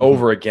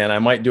over again, I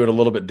might do it a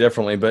little bit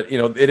differently, but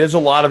it is a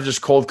lot of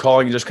just cold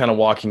calling and just kind of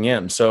walking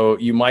in. So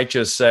you might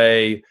just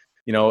say,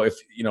 you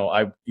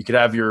could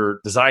have your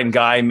design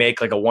guy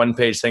make like a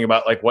 1-page thing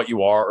about like what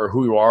you are or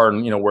who you are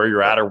and, where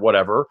you're at or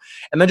whatever.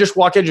 And then just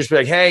walk in, just be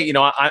like, hey,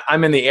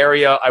 I'm in the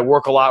area. I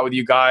work a lot with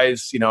you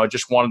guys. I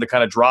just wanted to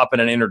kind of drop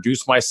in and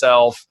introduce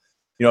myself.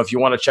 If you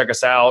want to check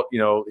us out,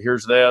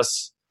 here's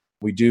this.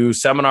 We do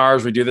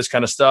seminars. We do this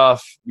kind of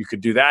stuff. You could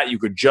do that. You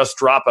could just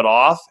drop it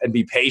off and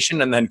be patient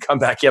and then come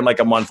back in like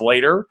a month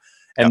later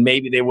and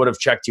maybe they would have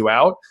checked you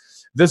out.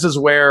 This is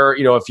where,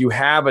 if you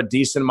have a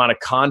decent amount of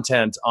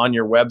content on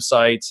your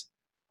website,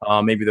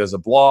 maybe there's a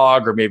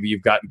blog or maybe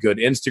you've got good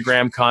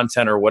Instagram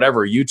content or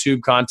whatever,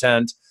 YouTube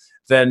content,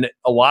 then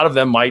a lot of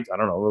them might, I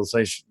don't know, they'll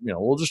say,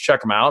 we'll just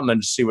check them out and then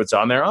just see what's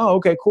on there. Oh,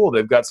 okay, cool.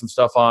 They've got some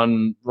stuff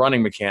on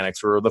running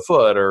mechanics or the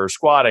foot or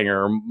squatting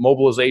or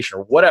mobilization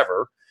or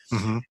whatever.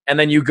 Mm-hmm. And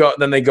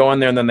then they go in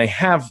there and then they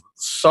have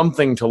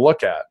something to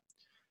look at.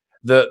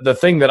 The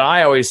thing that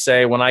I always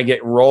say when I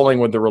get rolling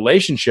with the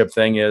relationship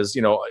thing is,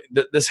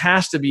 this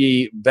has to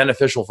be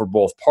beneficial for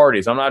both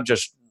parties. I'm not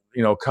just,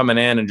 coming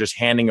in and just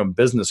handing them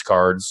business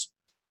cards,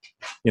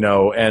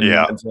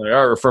 and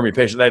refer me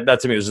patient. That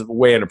to me is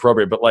way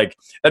inappropriate. But like,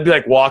 that'd be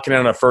like walking in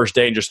on a first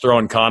date and just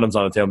throwing condoms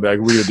on the table and be like,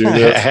 we gonna do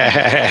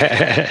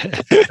this?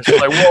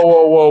 It's like,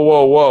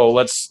 whoa.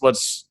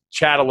 Let's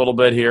chat a little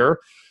bit here.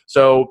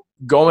 So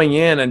going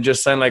in and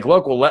just saying like,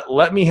 look, well,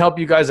 let me help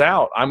you guys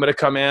out. I'm going to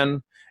come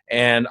in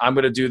and I'm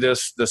going to do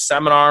the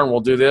seminar and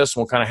we'll do this.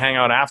 And we'll kind of hang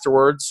out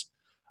afterwards.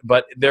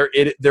 But there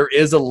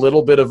is a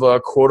little bit of a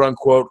quote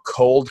unquote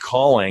cold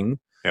calling.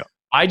 Yeah.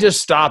 I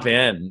just stop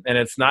in and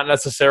it's not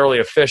necessarily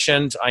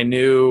efficient. I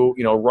knew,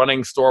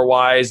 running store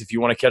wise, if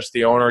you want to catch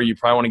the owner, you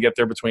probably want to get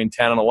there between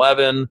 10 and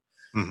 11.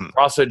 Mm-hmm.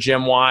 CrossFit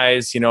gym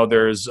wise,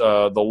 there's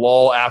the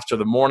lull after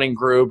the morning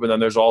group. And then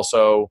there's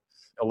also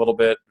a little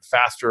bit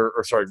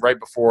right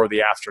before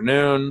the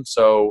afternoon.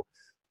 So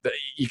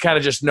you kind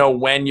of just know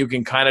when you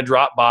can kind of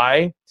drop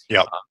by.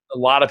 Yeah. A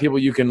lot of people,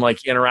 you can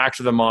like interact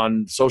with them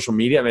on social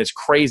media. I mean, it's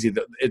crazy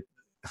that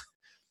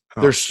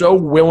they're so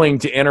willing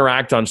to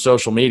interact on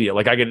social media.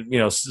 Like I could,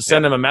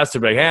 send them a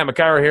message like, hey, I'm a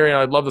chiro here.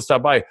 I'd love to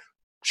stop by.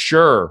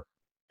 Sure.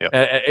 Yep.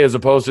 As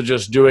opposed to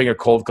just doing a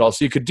cold call.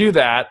 So you could do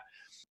that,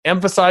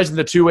 emphasizing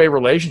the two-way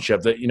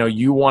relationship that,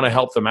 you want to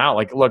help them out.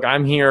 Like, look,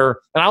 I'm here,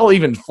 and I'll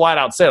even flat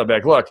out say, I'll be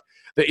like, look,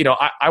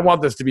 that, I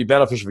want this to be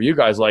beneficial for you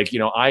guys. Like,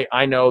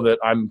 I know that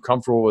I'm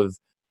comfortable with,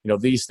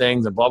 these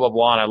things and blah, blah,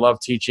 blah. And I love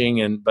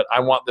teaching but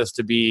I want this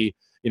to be,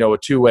 a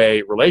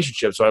two-way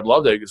relationship. So I'd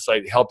love to just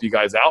like help you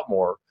guys out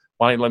more.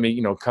 Why don't you let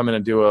me, come in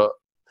and do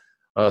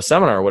a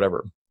seminar or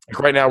whatever. Like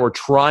right now we're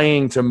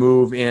trying to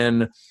move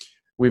in.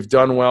 We've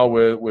done well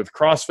with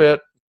CrossFit.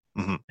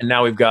 Mm-hmm. And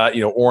now we've got,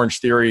 Orange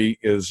Theory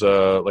is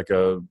like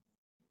a,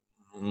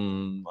 I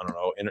don't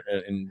know,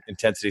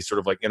 intensity sort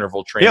of like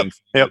interval training.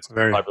 Yep.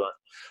 Very popular.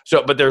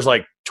 So, but there's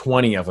like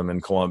 20 of them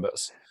in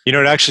Columbus. It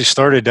actually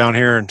started down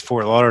here in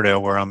Fort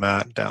Lauderdale where I'm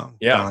at down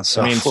in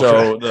South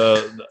Florida.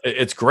 So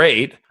it's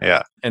great.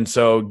 Yeah. And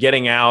so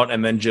getting out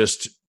and then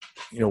just,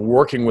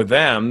 working with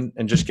them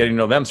and just getting to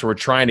know them. So we're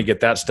trying to get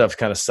that stuff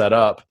kind of set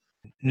up.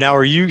 Now,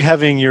 are you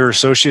having your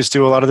associates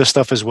do a lot of this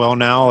stuff as well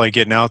now, like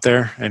getting out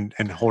there and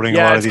holding a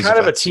lot of these events? Yeah, it's kind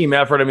of a team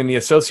effort. I mean, the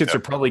associates are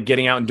probably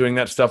getting out and doing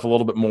that stuff a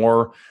little bit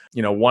more.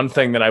 One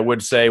thing that I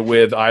would say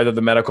with either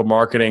the medical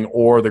marketing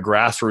or the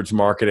grassroots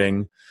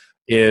marketing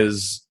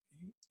is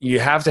you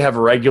have to have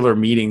regular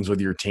meetings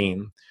with your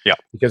team. Yeah.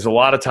 Because a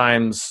lot of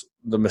times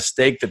the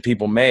mistake that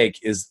people make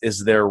is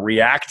they're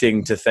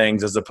reacting to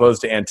things as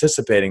opposed to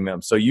anticipating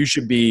them. So you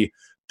should be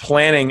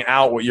planning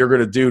out what you're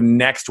going to do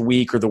next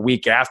week or the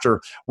week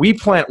after.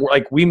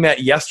 We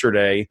met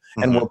yesterday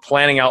and we're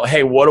planning out,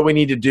 hey, what do we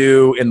need to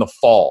do in the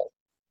fall?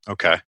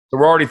 Okay. So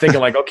we're already thinking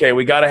like, okay,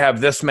 we got to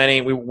have this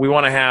many. We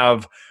want to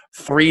have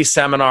 3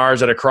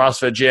 seminars at a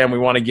CrossFit gym. We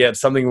want to get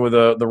something with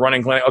the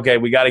running clinic. Okay,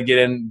 we got to get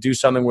in, do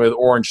something with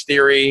Orange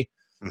Theory.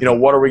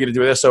 What are we going to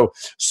do with this? So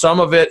some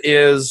of it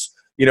is,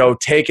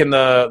 taking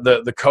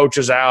the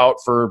coaches out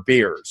for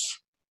beers.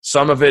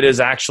 Some of it is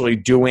actually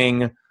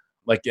doing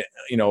like,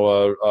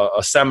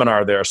 a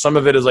seminar there. Some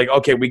of it is like,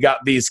 okay, we got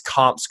these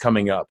comps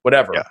coming up,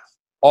 whatever. Yeah.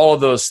 All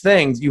of those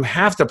things, you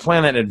have to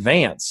plan that in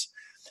advance.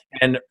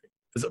 And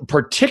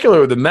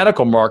particularly with the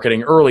medical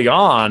marketing early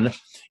on,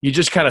 you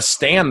just kind of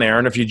stand there.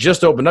 And if you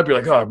just open up, you're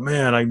like, oh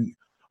man, I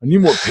need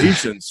more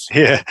patience.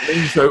 Yeah. And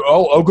you say,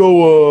 oh,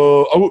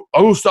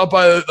 I'll go stop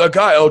by that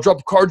guy. I'll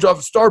drop cards off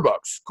at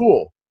Starbucks.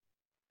 Cool.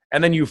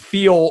 And then you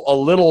feel a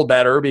little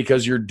better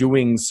because you're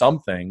doing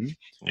something.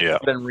 Yeah.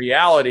 But in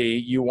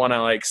reality, you want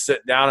to like sit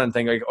down and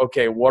think like,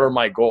 okay, what are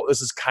my goals?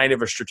 This is kind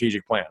of a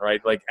strategic plan,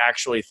 right? Like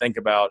actually think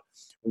about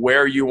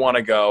where you want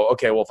to go.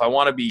 Okay, well, if I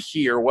want to be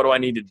here, what do I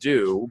need to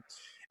do?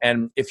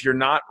 And if you're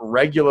not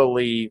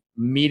regularly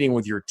meeting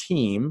with your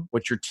team,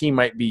 which your team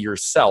might be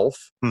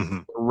yourself,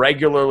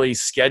 regularly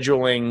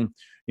scheduling,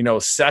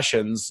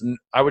 sessions,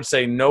 I would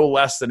say no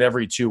less than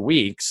every 2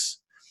 weeks,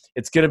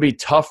 it's going to be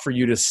tough for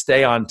you to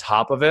stay on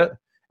top of it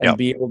and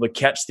be able to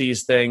catch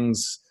these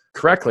things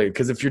correctly.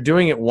 Because if you're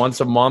doing it once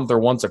a month or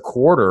once a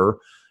quarter,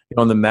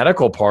 in the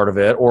medical part of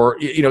it, or,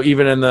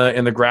 even in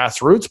the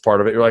grassroots part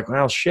of it, you're like,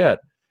 well, shit,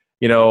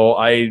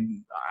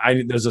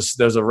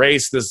 there's a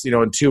race this,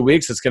 in 2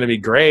 weeks, it's going to be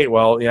great.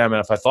 Well, yeah, I mean,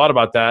 if I thought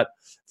about that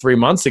 3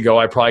 months ago,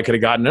 I probably could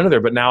have gotten into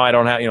there, but now I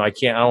don't have, I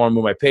don't want to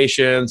move my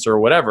patients or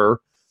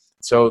whatever.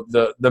 So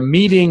the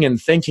meeting and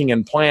thinking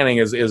and planning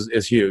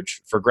is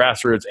huge for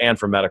grassroots and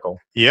for medical.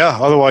 Yeah.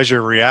 Otherwise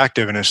you're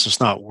reactive and it's just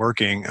not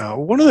working.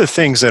 One of the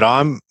things that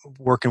I'm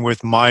working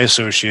with my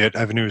associate,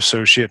 I have a new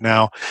associate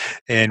now,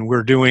 and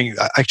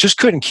I just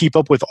couldn't keep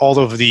up with all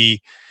of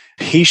the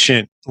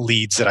patient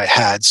leads that I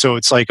had. So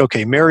it's like,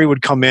 okay, Mary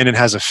would come in and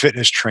has a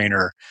fitness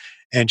trainer,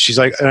 and she's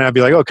like, and I'd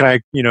be like, oh, can I,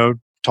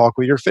 talk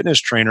with your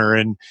fitness trainer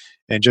and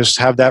just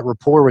have that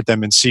rapport with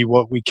them and see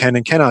what we can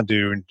and cannot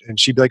do. And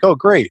she'd be like, oh,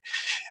 great.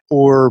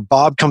 Or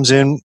Bob comes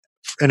in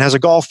and has a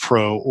golf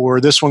pro, or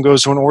this one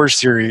goes to an Orange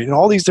Theory, and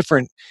all these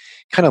different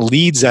kind of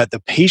leads that the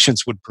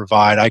patients would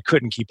provide. I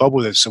couldn't keep up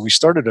with it. So we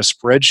started a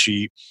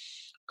spreadsheet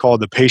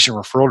called the Patient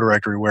Referral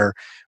Directory, where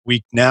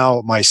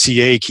my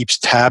CA keeps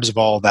tabs of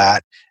all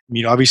that.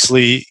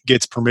 Obviously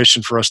gets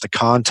permission for us to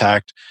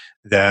contact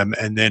them.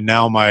 And then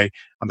now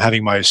I'm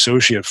having my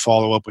associate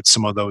follow up with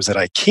some of those that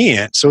I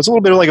can't. So it's a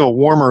little bit like a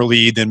warmer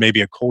lead than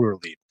maybe a colder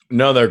lead.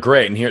 No, they're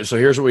great. And here's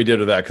what we did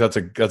with that, because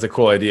that's a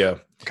cool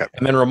idea. Okay.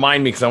 And then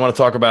remind me, because I want to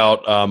talk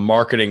about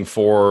marketing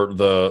for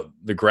the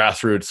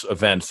grassroots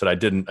events that I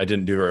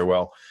didn't do very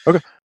well. Okay.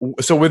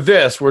 So with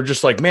this, we're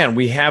just like, man,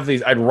 we have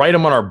these. I'd write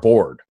them on our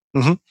board.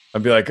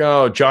 I'd be like,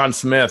 oh, John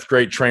Smith,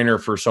 great trainer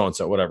for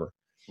so-and-so, whatever.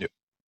 Yep.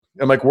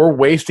 I'm like, we're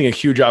wasting a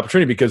huge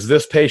opportunity because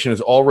this patient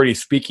is already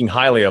speaking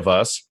highly of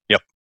us.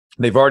 Yep.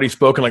 They've already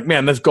spoken like,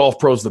 man, this golf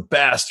pro is the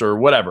best or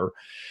whatever.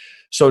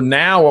 So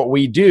now what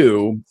we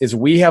do is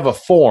we have a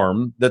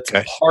form that's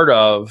part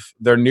of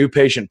their new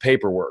patient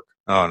paperwork.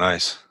 Oh,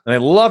 nice. And I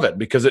love it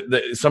because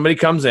somebody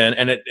comes in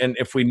and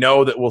if we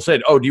know that, we'll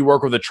say, oh, do you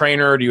work with a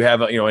trainer? Do you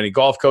have any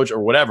golf coach or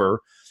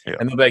whatever? Yeah.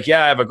 And they'll be like,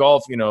 yeah, I have a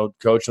golf,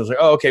 coach. And I was like,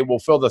 oh, okay, we'll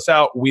fill this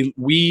out.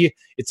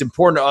 It's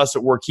important to us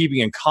that we're keeping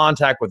in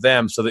contact with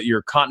them so that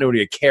your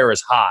continuity of care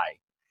is high.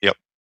 Yep.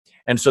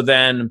 And so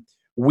then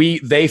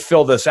they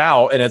fill this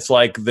out, and it's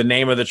like the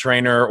name of the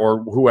trainer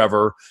or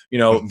whoever,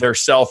 their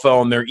cell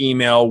phone, their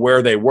email,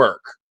 where they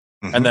work.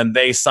 And then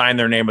they sign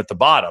their name at the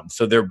bottom.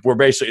 So we're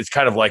basically, it's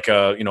kind of like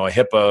a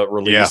HIPAA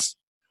release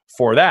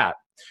for that.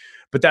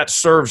 But that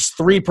serves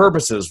 3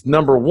 purposes.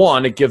 Number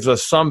one, it gives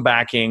us some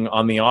backing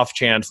on the off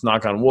chance,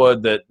 knock on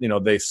wood, that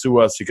they sue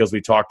us because we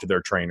talked to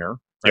their trainer.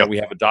 Right? Yep. We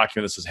have a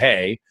document that says,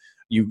 hey,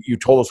 you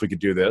told us we could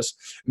do this.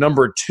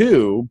 Number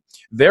 2,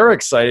 they're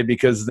excited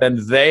because then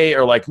they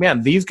are like,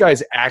 man, these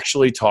guys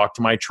actually talk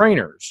to my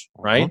trainers,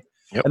 right?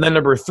 Yep. And then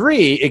number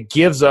 3, it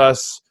gives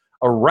us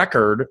a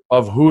record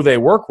of who they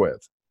work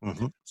with.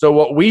 So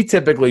what we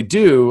typically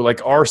do,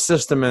 like our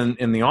system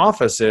in the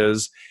office,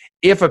 is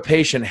if a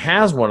patient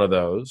has one of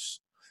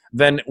those,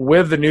 then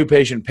with the new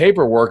patient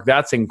paperwork,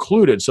 that's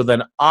included. So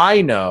then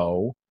I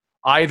know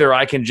either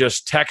I can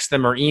just text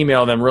them or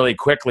email them really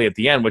quickly at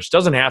the end, which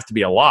doesn't have to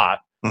be a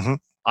lot.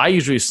 I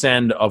usually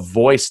send a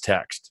voice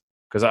text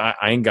because I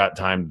ain't got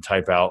time to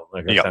type out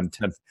like a 10.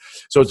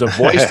 So it's a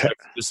voice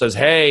text that says,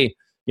 hey,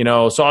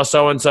 saw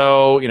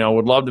so-and-so,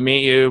 would love to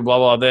meet you, blah,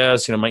 blah,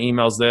 this, my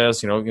email's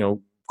this,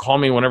 call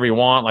me whenever you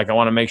want. Like, I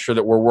want to make sure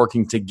that we're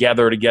working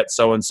together to get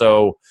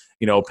so-and-so,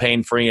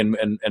 pain-free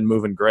and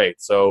moving great.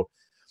 So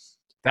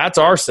that's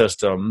our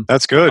system.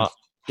 That's good.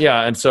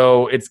 And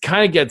so it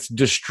kind of gets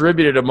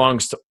distributed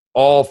amongst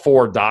all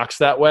 4 docs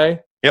that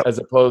way, as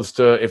opposed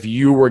to if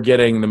you were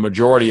getting the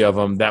majority of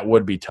them, that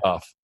would be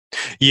tough.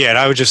 Yeah, and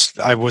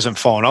I wasn't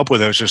following up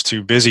with it. I was just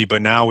too busy.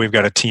 But now we've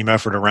got a team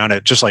effort around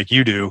it, just like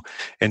you do.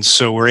 And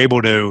so we're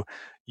able to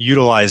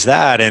utilize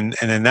that. And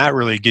then that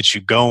really gets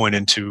you going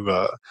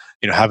into,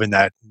 having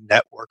that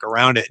network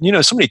around it.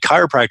 And, so many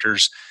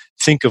chiropractors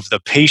think of the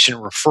patient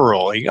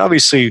referral. Like,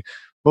 obviously,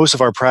 most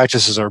of our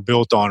practices are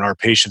built on our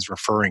patients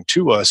referring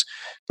to us.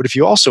 But if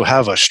you also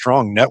have a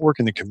strong network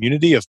in the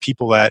community of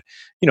people that,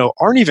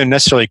 aren't even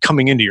necessarily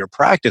coming into your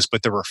practice,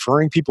 but they're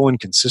referring people in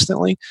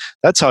consistently,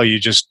 that's how you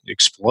just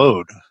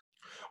explode.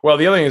 Well,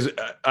 the other thing is,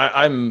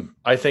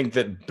 I think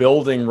that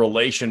building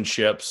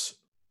relationships,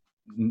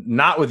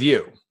 not with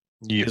you,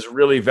 Yeah. is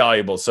really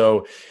valuable.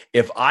 So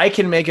if I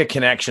can make a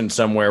connection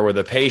somewhere with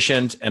a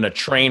patient and a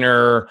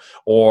trainer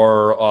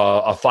or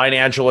a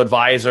financial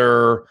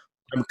advisor,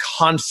 I'm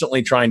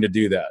constantly trying to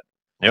do that.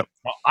 Yep.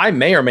 I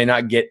may or may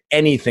not get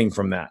anything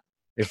from that.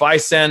 If I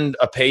send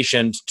a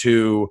patient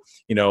to,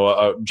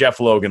 Jeff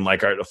Logan,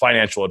 like a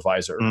financial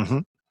advisor, Mm-hmm.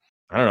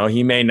 I don't know,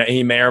 he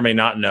may or may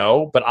not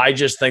know, but I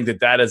just think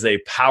that is a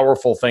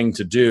powerful thing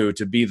to do,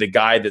 to be the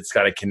guy that's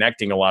kind of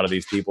connecting a lot of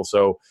these people.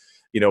 So,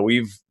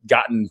 we've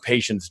gotten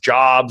patients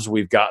jobs,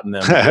 we've gotten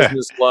them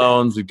business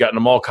loans, we've gotten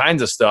them all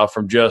kinds of stuff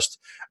from just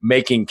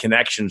making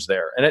connections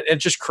there. And it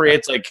just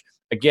creates, like,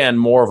 again,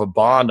 more of a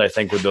bond, I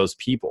think, with those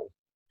people.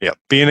 Yeah.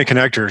 Being a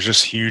connector is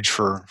just huge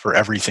for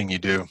everything you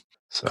do.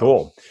 So.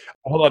 Cool.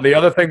 Hold on. The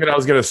other thing that I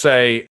was going to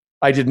say,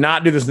 I did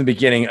not do this in the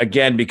beginning,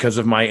 again, because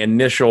of my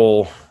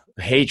initial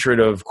hatred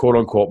of quote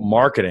unquote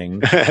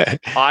marketing.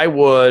 I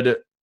would,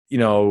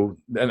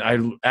 and I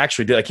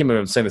actually did, I can't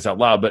even say this out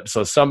loud, but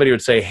so somebody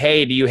would say,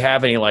 hey, do you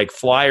have any like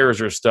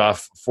flyers or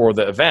stuff for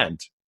the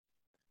event?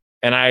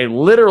 And I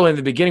literally in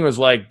the beginning was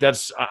like,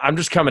 I'm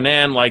just coming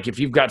in. Like, if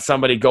you've got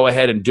somebody, go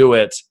ahead and do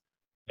it.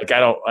 Like, I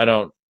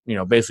don't,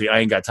 basically I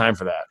ain't got time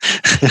for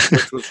that,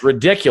 which was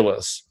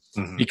ridiculous.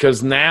 Mm-hmm.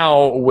 Because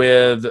now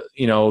with,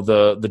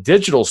 the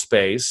digital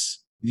space,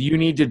 you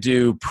need to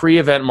do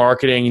pre-event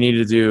marketing, you need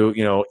to do,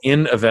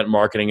 in-event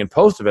marketing and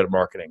post-event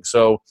marketing.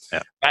 So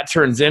that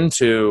turns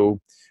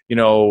into,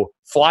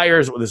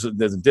 flyers. This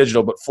is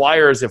digital, but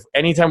flyers, if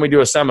anytime we do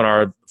a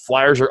seminar,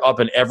 flyers are up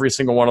in every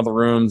single one of the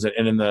rooms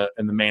and in the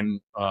main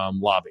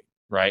lobby,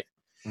 right?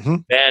 Mm-hmm.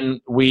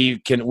 Then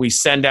we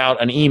send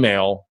out an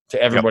email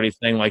to everybody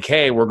saying like,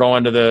 hey, we're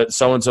going to the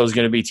so-and-so is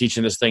going to be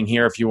teaching this thing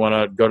here. If you want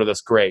to go to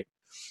this, great.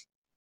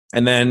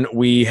 And then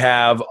we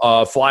have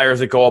flyers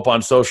that go up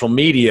on social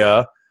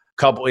media,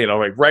 couple,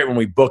 like right when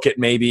we book it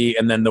maybe,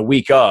 and then the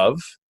week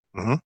of.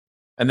 Mm-hmm.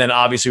 And then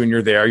obviously when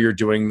you're there, you're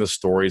doing the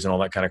stories and all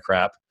that kind of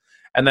crap.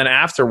 And then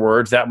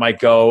afterwards, that might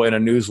go in a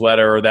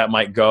newsletter, or that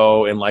might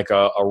go in like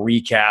a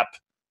recap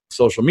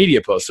social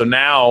media post. So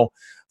now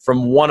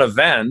from one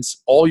event,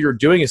 all you're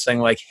doing is saying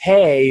like,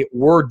 hey,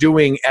 we're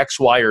doing X,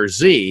 Y, or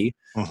Z,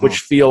 mm-hmm. which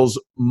feels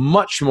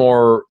much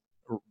more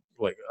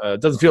like it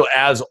doesn't feel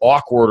as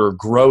awkward or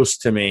gross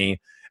to me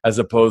as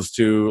opposed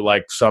to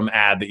like some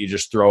ad that you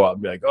just throw up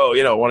and be like, oh,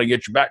 want to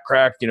get your back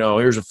cracked,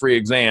 here's a free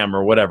exam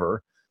or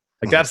whatever.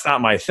 Like, that's not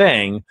my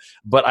thing,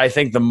 but I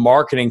think the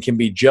marketing can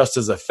be just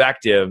as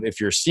effective if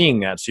you're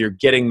seeing that. So you're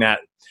getting that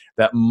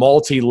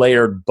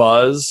multi-layered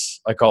buzz.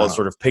 I call it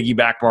sort of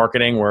piggyback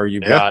marketing, where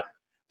you've got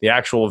the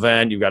actual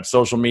event, you've got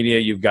social media,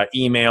 you've got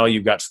email,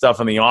 you've got stuff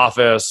in the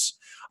office,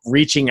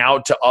 reaching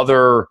out to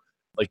other,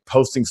 like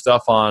posting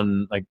stuff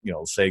on, like,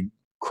 say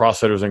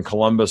CrossFitters in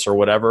Columbus or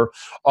whatever.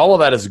 All of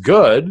that is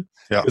good,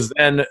 because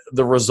then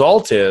the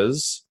result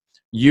is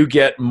you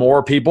get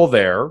more people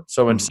there.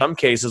 So in some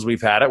cases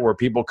we've had it where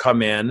people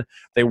come in,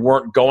 they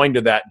weren't going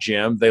to that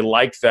gym, they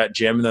liked that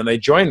gym, and then they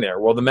joined there.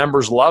 Well, the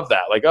members love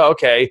that. Like, oh,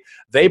 okay,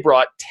 they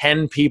brought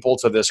 10 people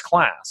to this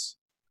class,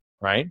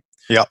 right?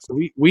 Yeah. So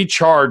we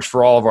charge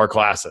for all of our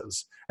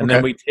classes, and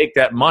then we take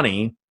that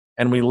money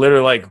and we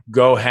literally like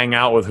go hang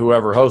out with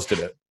whoever hosted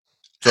it.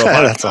 So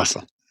that's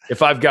awesome.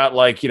 If I've got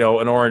like, an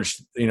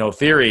Orange,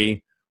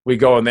 Theory, we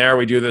go in there,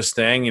 we do this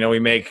thing, we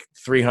make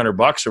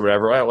 $300 or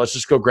whatever. Well, let's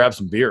just go grab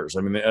some beers.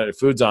 I mean,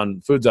 food's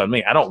on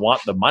me. I don't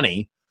want the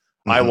money.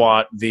 Mm-hmm. I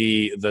want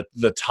the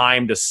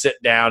time to sit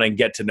down and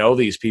get to know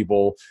these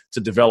people,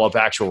 to develop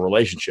actual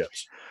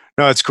relationships.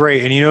 No, it's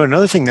great. And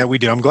another thing that we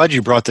do, I'm glad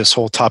you brought this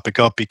whole topic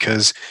up,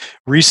 because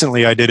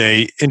recently I did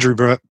a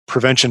injury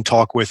prevention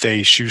talk with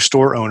a shoe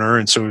store owner.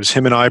 And so it was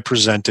him and I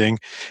presenting,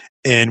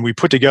 and we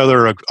put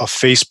together a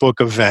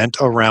Facebook event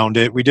around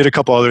it. We did a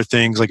couple other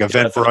things like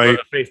Eventbrite.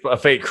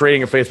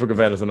 Creating a Facebook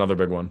event is another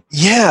big one.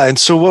 Yeah. And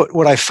so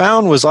what I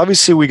found was,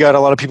 obviously we got a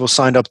lot of people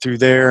signed up through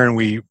there, and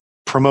we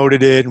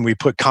promoted it and we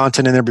put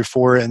content in there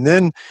before it. And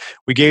then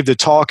we gave the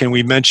talk and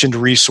we mentioned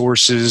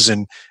resources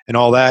and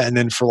all that. And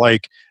then for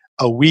like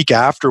a week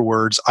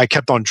afterwards, I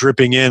kept on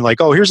dripping in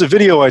like, oh, here's a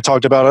video I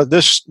talked about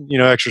this,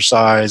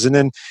 exercise. And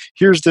then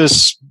here's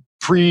this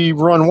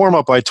pre-run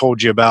warm-up I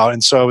told you about.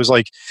 And so I was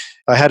like,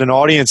 I had an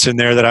audience in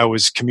there that I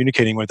was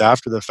communicating with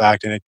after the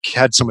fact, and it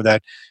had some of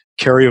that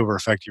carryover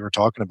effect you were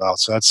talking about.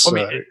 So that's,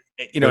 and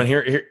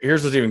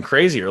here's what's even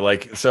crazier.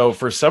 Like, so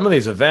for some of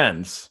these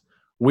events,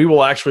 we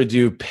will actually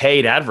do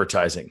paid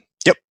advertising.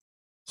 Yep.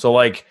 So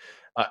like,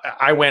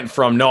 I went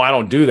from, no, I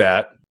don't do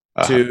that,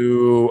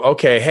 to,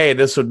 okay, hey,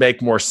 this would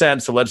make more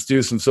sense. So let's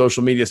do some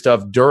social media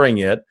stuff during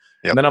it.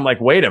 Yep. And then I'm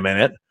like, wait a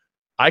minute,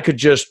 I could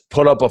just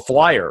put up a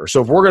flyer.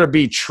 So if we're going to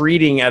be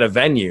treating at a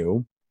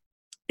venue,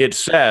 it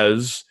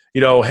says,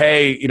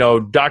 hey,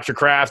 Dr.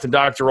 Kraft and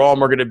Dr.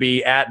 Ulm are going to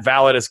be at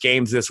Validus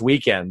Games this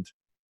weekend.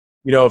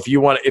 If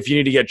you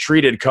need to get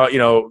treated,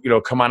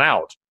 come on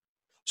out.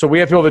 So we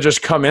have people that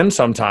just come in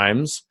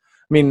sometimes.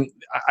 I mean,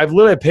 I've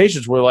literally had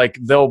patients where like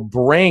they'll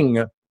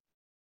bring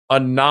a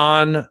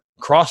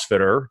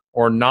non-CrossFitter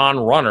or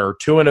non-runner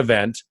to an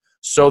event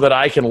so that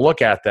I can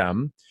look at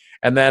them,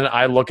 and then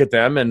I look at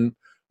them and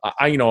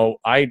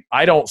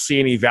I don't see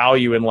any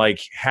value in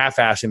like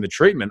half-assing the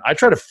treatment. I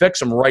try to fix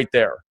them right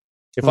there.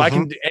 If I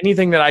can do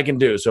anything that I can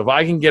do, so if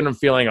I can get them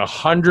feeling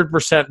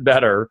 100%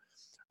 better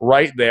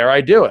right there,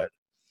 I do it.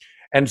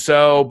 And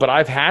so, but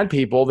I've had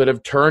people that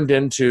have turned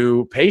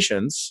into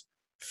patients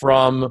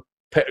from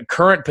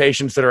current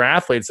patients that are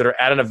athletes that are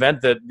at an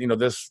event that,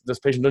 this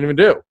patient doesn't even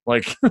do.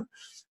 Like,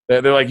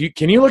 they're like,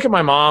 can you look at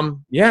my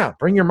mom? Yeah,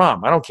 bring your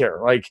mom. I don't care.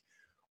 Like,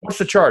 what's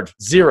the charge?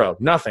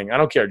 $0, nothing. I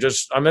don't care.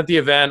 Just, I'm at the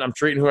event. I'm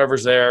treating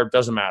whoever's there.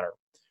 Doesn't matter.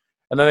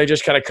 And then they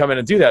just kind of come in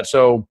and do that.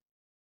 So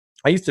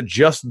I used to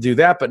just do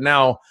that, but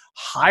now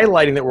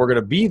highlighting that we're going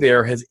to be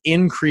there has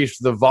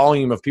increased the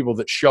volume of people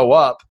that show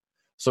up.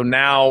 So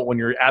now when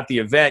you're at the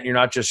event, you're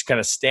not just kind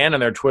of standing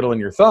there twiddling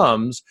your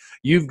thumbs.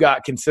 You've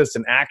got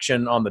consistent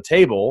action on the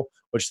table,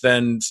 which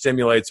then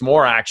stimulates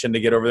more action to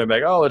get over there and be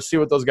like, oh, let's see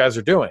what those guys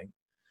are doing.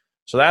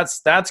 So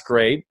that's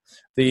great.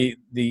 The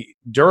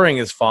during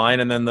is fine.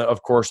 And then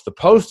of course the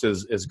post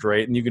is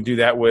great. And you can do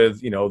that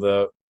with,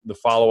 the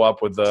follow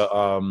up with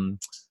the,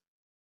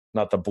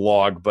 not the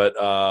blog, but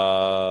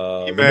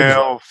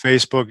email,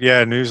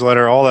 Facebook,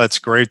 newsletter, all that's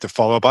great to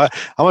follow up.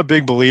 I'm a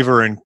big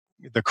believer in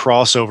the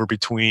crossover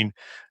between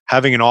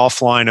having an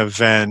offline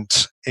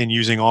event and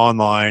using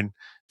online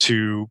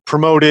to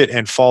promote it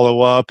and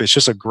follow up. It's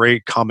just a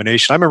great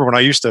combination. I remember when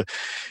I used to,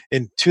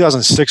 in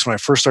 2006, when I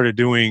first started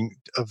doing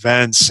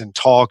events and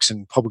talks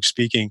and public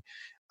speaking,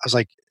 I was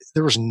like,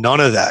 there was none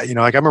of that.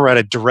 Like I remember I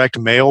had to direct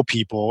mail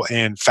people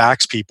and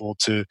fax people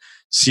to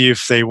see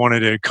if they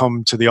wanted to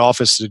come to the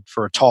office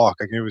for a talk.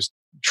 Like it was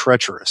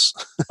treacherous.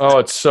 Oh,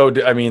 it's so,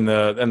 the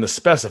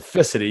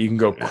specificity, you can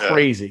go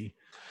crazy.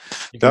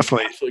 You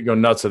Definitely absolutely go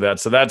nuts with that.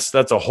 So that's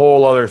a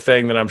whole other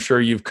thing that I'm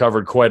sure you've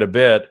covered quite a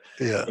bit.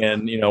 Yeah.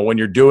 And when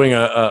you're doing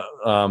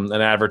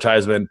an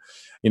advertisement,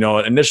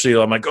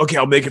 initially I'm like, okay,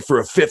 I'll make it for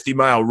a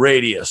 50-mile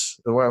radius.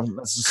 Well,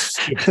 that's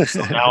stupid.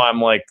 So now I'm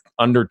like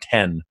under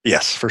 10.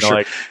 Yes, for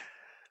sure.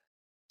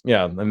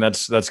 And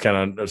that's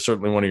kind of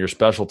certainly one of your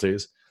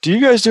specialties. Do you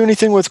guys do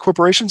anything with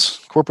corporations,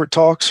 corporate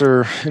talks,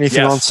 or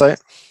anything on site?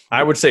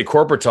 I would say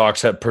corporate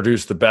talks have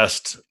produced the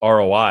best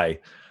ROI.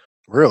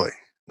 Really?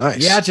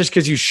 Nice. Yeah, just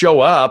because you show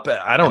up,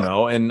 I don't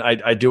know, and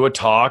I do a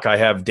talk. I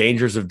have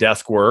dangers of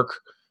desk work.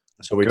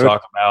 So we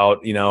talk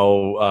about,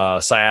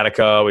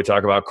 sciatica. We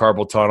talk about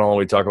carpal tunnel.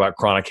 We talk about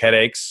chronic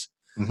headaches.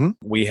 Mm-hmm.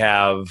 We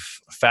have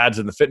fads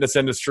in the fitness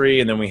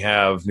industry, and then we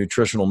have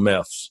nutritional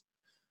myths.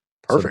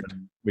 Perfect. So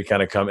we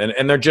kind of come in,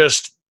 and they're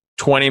just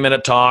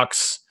 20-minute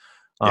talks.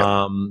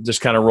 Just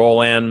kind of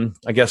roll in,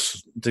 I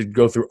guess, to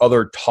go through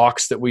other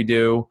talks that we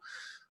do.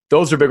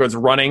 Those are big ones.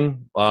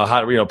 Running,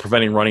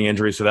 preventing running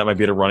injuries. So that might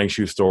be at a running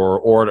shoe store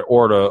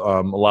or to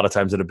a lot of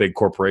times at a big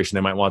corporation.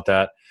 They might want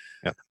that.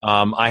 Yep.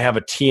 I have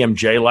a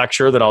TMJ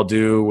lecture that I'll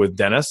do with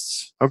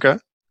dentists. Okay.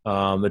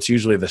 That's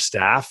usually the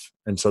staff.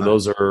 And so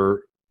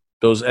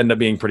those end up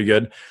being pretty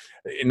good.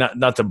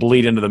 Not to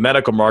bleed into the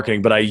medical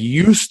marketing, but I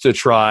used to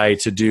try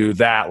to do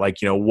that. Like,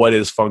 what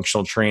is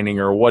functional training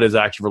or what is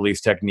active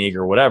release technique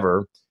or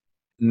whatever.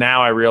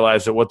 Now I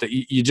realize that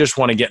you just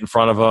want to get in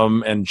front of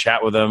them and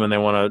chat with them, and they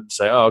want to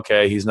say, oh,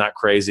 okay, he's not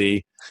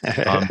crazy.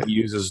 He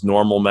uses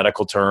normal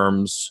medical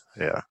terms.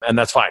 Yeah. And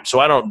that's fine. So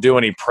I don't do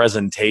any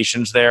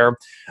presentations there.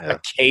 Yeah.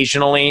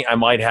 Occasionally I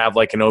might have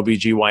like an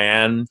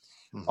OBGYN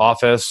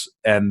office,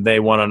 and they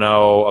want to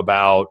know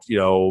about,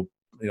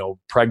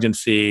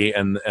 pregnancy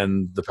and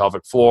the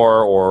pelvic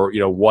floor, or,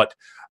 what,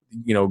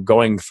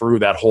 going through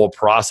that whole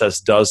process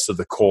does to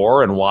the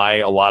core, and why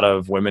a lot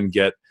of women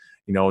get,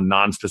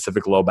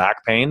 non-specific low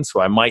back pain.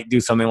 So I might do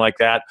something like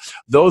that.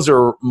 Those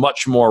are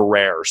much more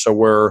rare. So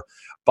we're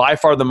by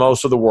far the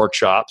most of the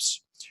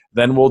workshops.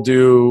 Then we'll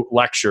do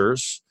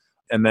lectures,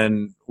 and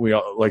then 4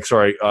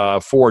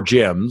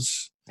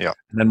 gyms. Yeah.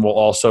 And then we'll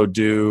also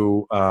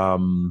do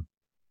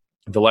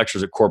the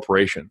lectures at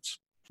corporations.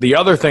 The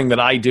other thing that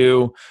I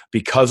do,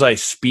 because I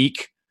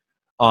speak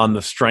on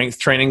the strength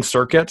training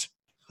circuit,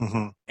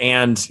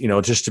 and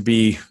just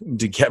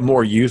to get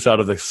more use out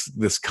of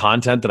this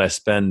content that I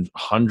spend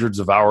hundreds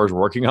of hours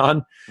working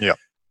on,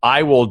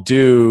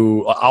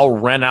 I'll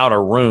rent out a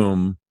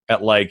room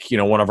at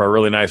one of our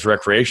really nice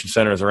recreation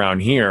centers around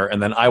here,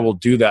 and then I will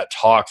do that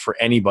talk for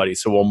anybody.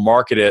 So we'll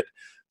market it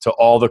to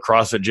all the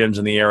CrossFit gyms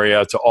in the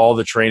area, to all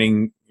the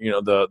training,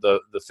 the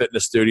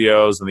fitness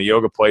studios and the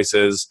yoga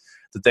places,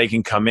 that they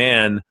can come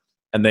in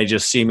and they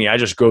just see me. I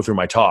just go through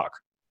my talk.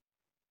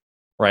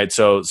 right?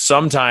 So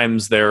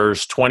sometimes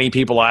there's 20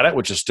 people at it,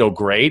 which is still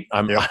great.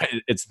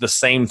 It's the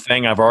same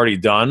thing I've already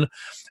done.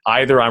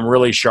 Either I'm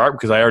really sharp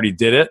because I already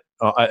did it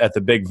at the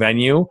big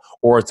venue,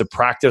 or it's a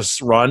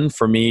practice run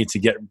for me to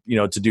get,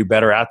 to do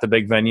better at the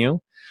big venue.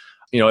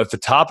 If the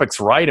topic's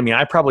right, I mean,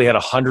 I probably had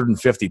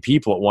 150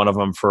 people at one of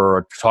them for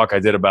a talk I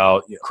did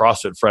about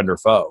CrossFit friend or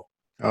foe.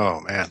 Oh,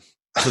 man.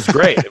 So it's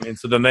great. I mean,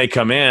 so then they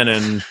come in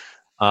and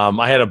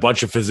I had a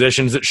bunch of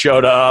physicians that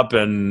showed up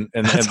and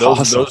those,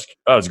 awesome.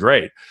 Oh, it's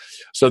great.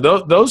 So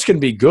those can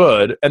be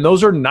good. And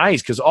those are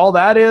nice because all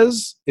that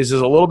is a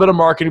little bit of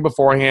marketing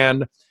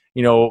beforehand,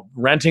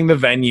 renting the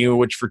venue,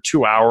 which for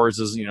 2 hours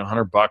is,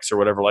 $100 or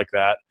whatever like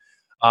that.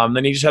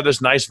 Then you just have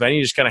this nice venue,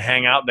 you just kind of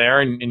hang out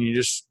there and you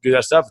just do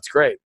that stuff. It's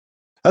great.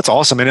 That's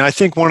awesome. And I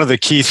think one of the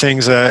key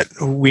things that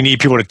we need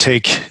people to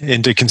take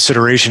into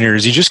consideration here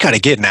is you just got to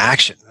get in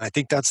action. I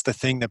think that's the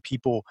thing that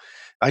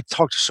I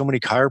talk to so many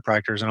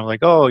chiropractors and I'm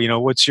like, oh,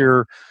 what's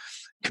your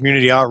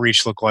community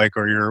outreach look like,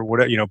 or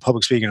your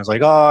public speaking? It's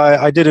like, oh,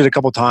 I did it a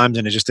couple times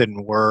and it just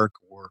didn't work,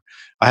 or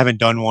I haven't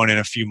done one in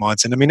a few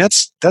months. And I mean,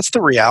 that's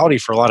the reality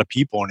for a lot of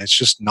people, and it's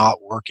just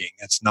not working.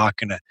 It's not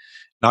going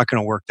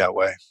to work that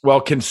way. Well,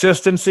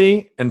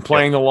 consistency and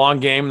playing the long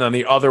game. And then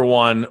the other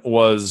one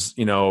was,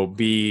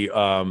 be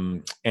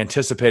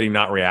anticipating,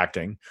 not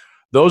reacting.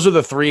 Those are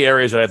the three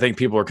areas that I think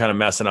people are kind of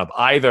messing up.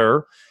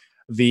 Either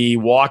the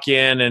walk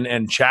in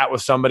and chat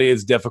with somebody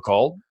is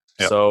difficult.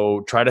 Yep.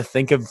 So try to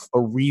think of a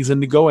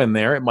reason to go in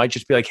there. It might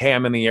just be like, hey,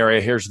 I'm in the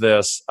area. Here's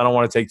this. I don't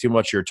want to take too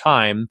much of your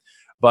time.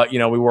 But,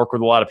 we work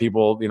with a lot of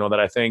people, that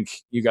I think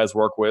you guys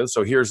work with.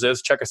 So here's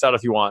this. Check us out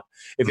if you want.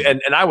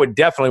 And I would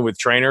definitely, with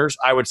trainers,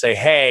 I would say,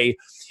 hey,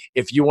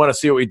 if you want to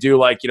see what we do,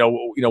 like,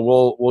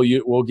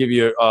 we'll give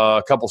you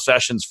a couple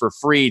sessions for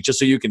free just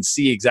so you can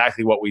see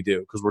exactly what we do,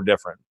 because we're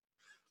different.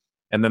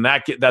 And then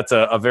that's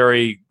a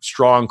very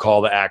strong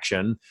call to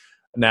action.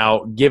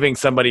 Now, giving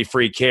somebody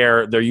free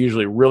care, they're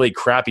usually really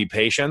crappy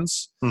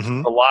patients.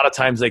 Mm-hmm. A lot of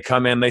times they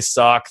come in, they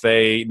suck,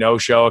 they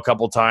no-show a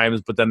couple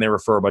times, but then they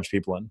refer a bunch of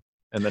people in.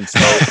 And then so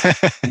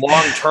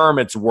long term,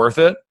 it's worth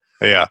it.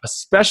 Yeah.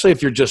 Especially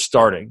if you're just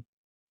starting.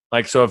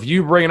 Like, so if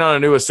you bring on a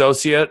new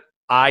associate,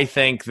 I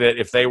think that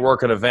if they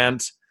work an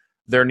event,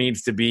 there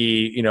needs to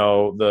be,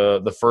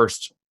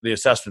 the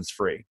assessment's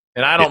free.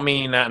 And I don't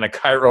mean that in a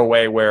chiro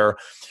way where,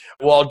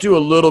 well, I'll do a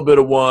little bit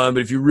of one,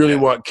 but if you really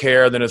want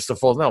care, then it's the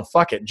full. No,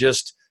 fuck it.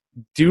 Just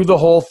do the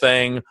whole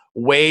thing,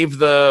 waive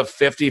the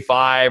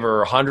 $55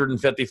 or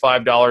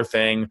 $155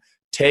 thing,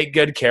 take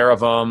good care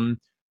of them,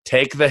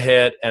 take the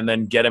hit, and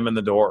then get them in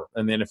the door.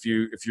 And then if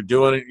you're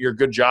doing your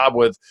good job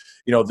with,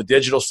 the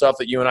digital stuff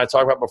that you and I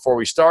talked about before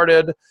we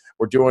started,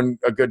 we're doing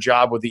a good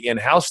job with the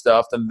in-house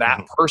stuff, then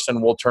that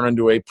person will turn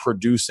into a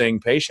producing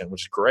patient,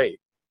 which is great.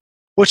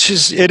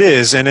 It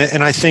is. And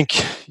I think,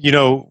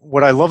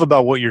 what I love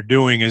about what you're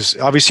doing is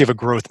obviously you have a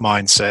growth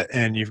mindset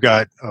and you've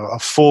got a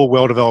full,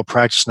 well-developed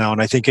practice now.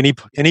 And I think any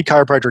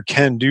chiropractor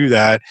can do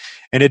that.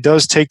 And it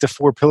does take the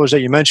 4 pillars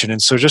that you mentioned.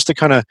 And so just to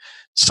kind of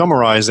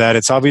summarize that,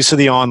 it's obviously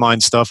the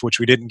online stuff, which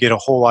we didn't get a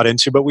whole lot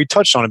into, but we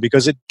touched on it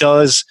because it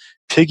does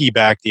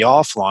piggyback the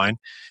offline.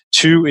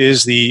 2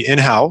 is the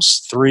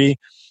in-house. 3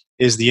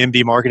 is the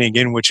MB marketing,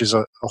 again, which is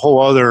a whole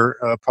other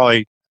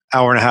probably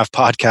hour and a half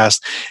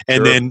podcast,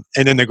 and then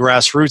the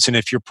grassroots. And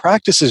if your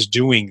practice is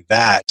doing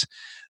that,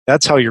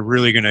 that's how you're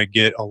really going to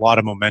get a lot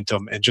of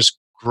momentum and just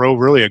grow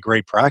really a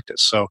great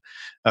practice. So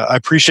I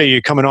appreciate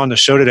you coming on the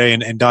show today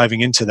and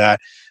diving into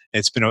that.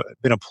 It's been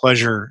a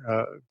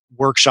pleasure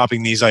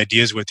workshopping these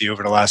ideas with you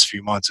over the last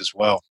few months as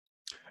well.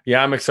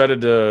 Yeah, I'm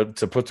excited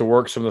to put to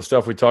work some of the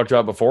stuff we talked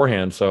about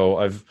beforehand. So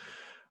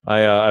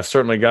I've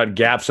certainly got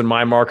gaps in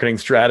my marketing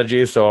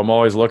strategy. So I'm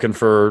always looking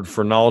for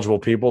knowledgeable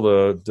people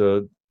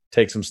to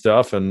take some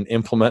stuff and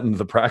implement into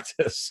the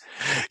practice.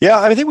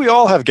 Yeah, I think we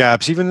all have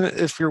gaps, even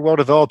if you're well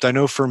developed. I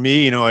know for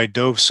me, I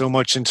dove so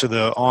much into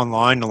the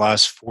online the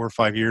last 4 or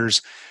 5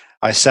 years.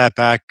 I sat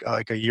back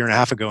like a year and a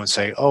half ago and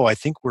say, oh, I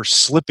think we're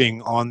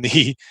slipping on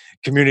the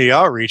community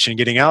outreach and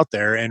getting out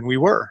there. And we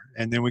were.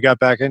 And then we got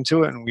back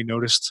into it and we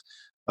noticed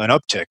an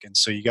uptick. And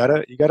so you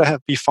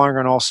gotta be firing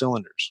on all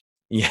cylinders.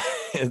 Yeah,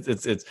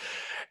 it's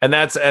and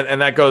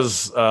that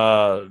goes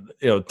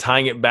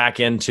tying it back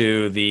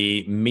into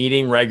the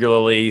meeting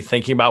regularly,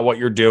 thinking about what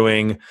you're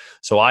doing.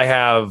 So I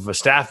have a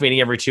staff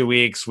meeting every 2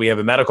 weeks. We have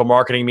a medical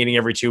marketing meeting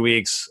every 2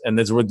 weeks, and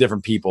this is with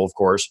different people, of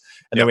course.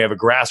 And then we have a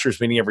grassroots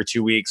meeting every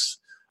 2 weeks.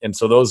 And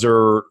so those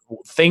are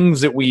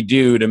things that we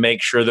do to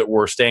make sure that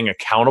we're staying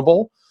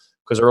accountable.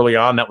 Because early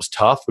on that was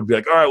tough. We'd be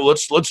like, all right, well,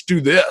 let's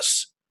do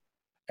this.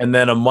 And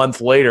then a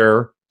month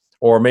later,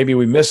 or maybe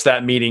we missed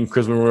that meeting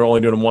because we were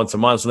only doing them once a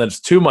month. So then it's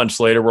 2 months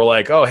later, we're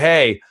like, oh,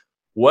 hey,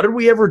 what did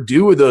we ever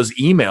do with those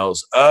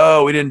emails?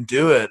 Oh, we didn't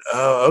do it.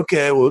 Oh,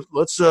 okay. Well,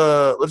 let's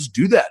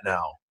do that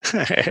now.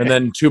 And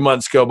then 2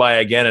 months go by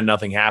again and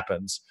nothing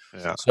happens.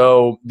 Yeah.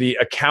 So the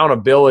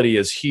accountability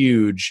is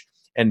huge,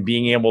 and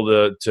being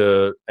able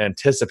to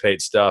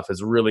anticipate stuff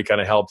has really kind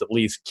of helped at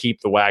least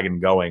keep the wagon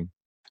going.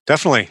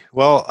 Definitely.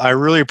 Well, I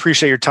really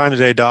appreciate your time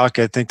today, Doc.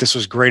 I think this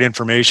was great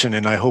information,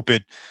 and I hope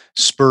it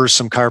spurs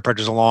some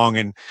chiropractors along,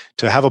 and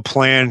to have a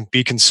plan,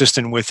 be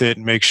consistent with it,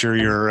 and make sure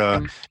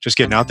you're just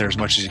getting out there as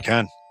much as you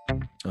can.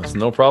 That's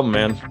no problem,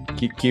 man.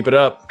 Keep it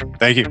up.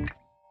 Thank you.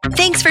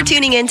 Thanks for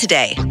tuning in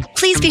today.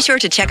 Please be sure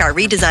to check our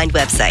redesigned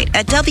website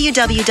at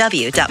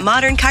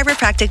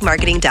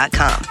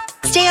www.modernchiropracticmarketing.com.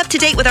 Stay up to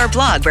date with our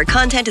blog, where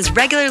content is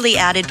regularly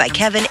added by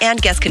Kevin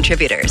and guest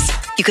contributors.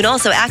 You can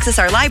also access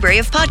our library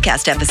of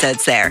podcast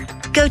episodes there.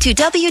 Go to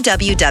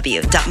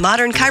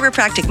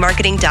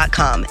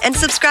www.modernchiropracticmarketing.com and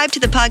subscribe to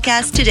the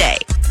podcast today.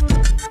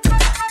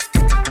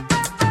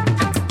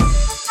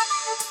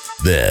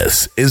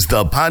 This is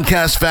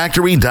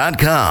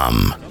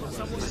thepodcastfactory.com.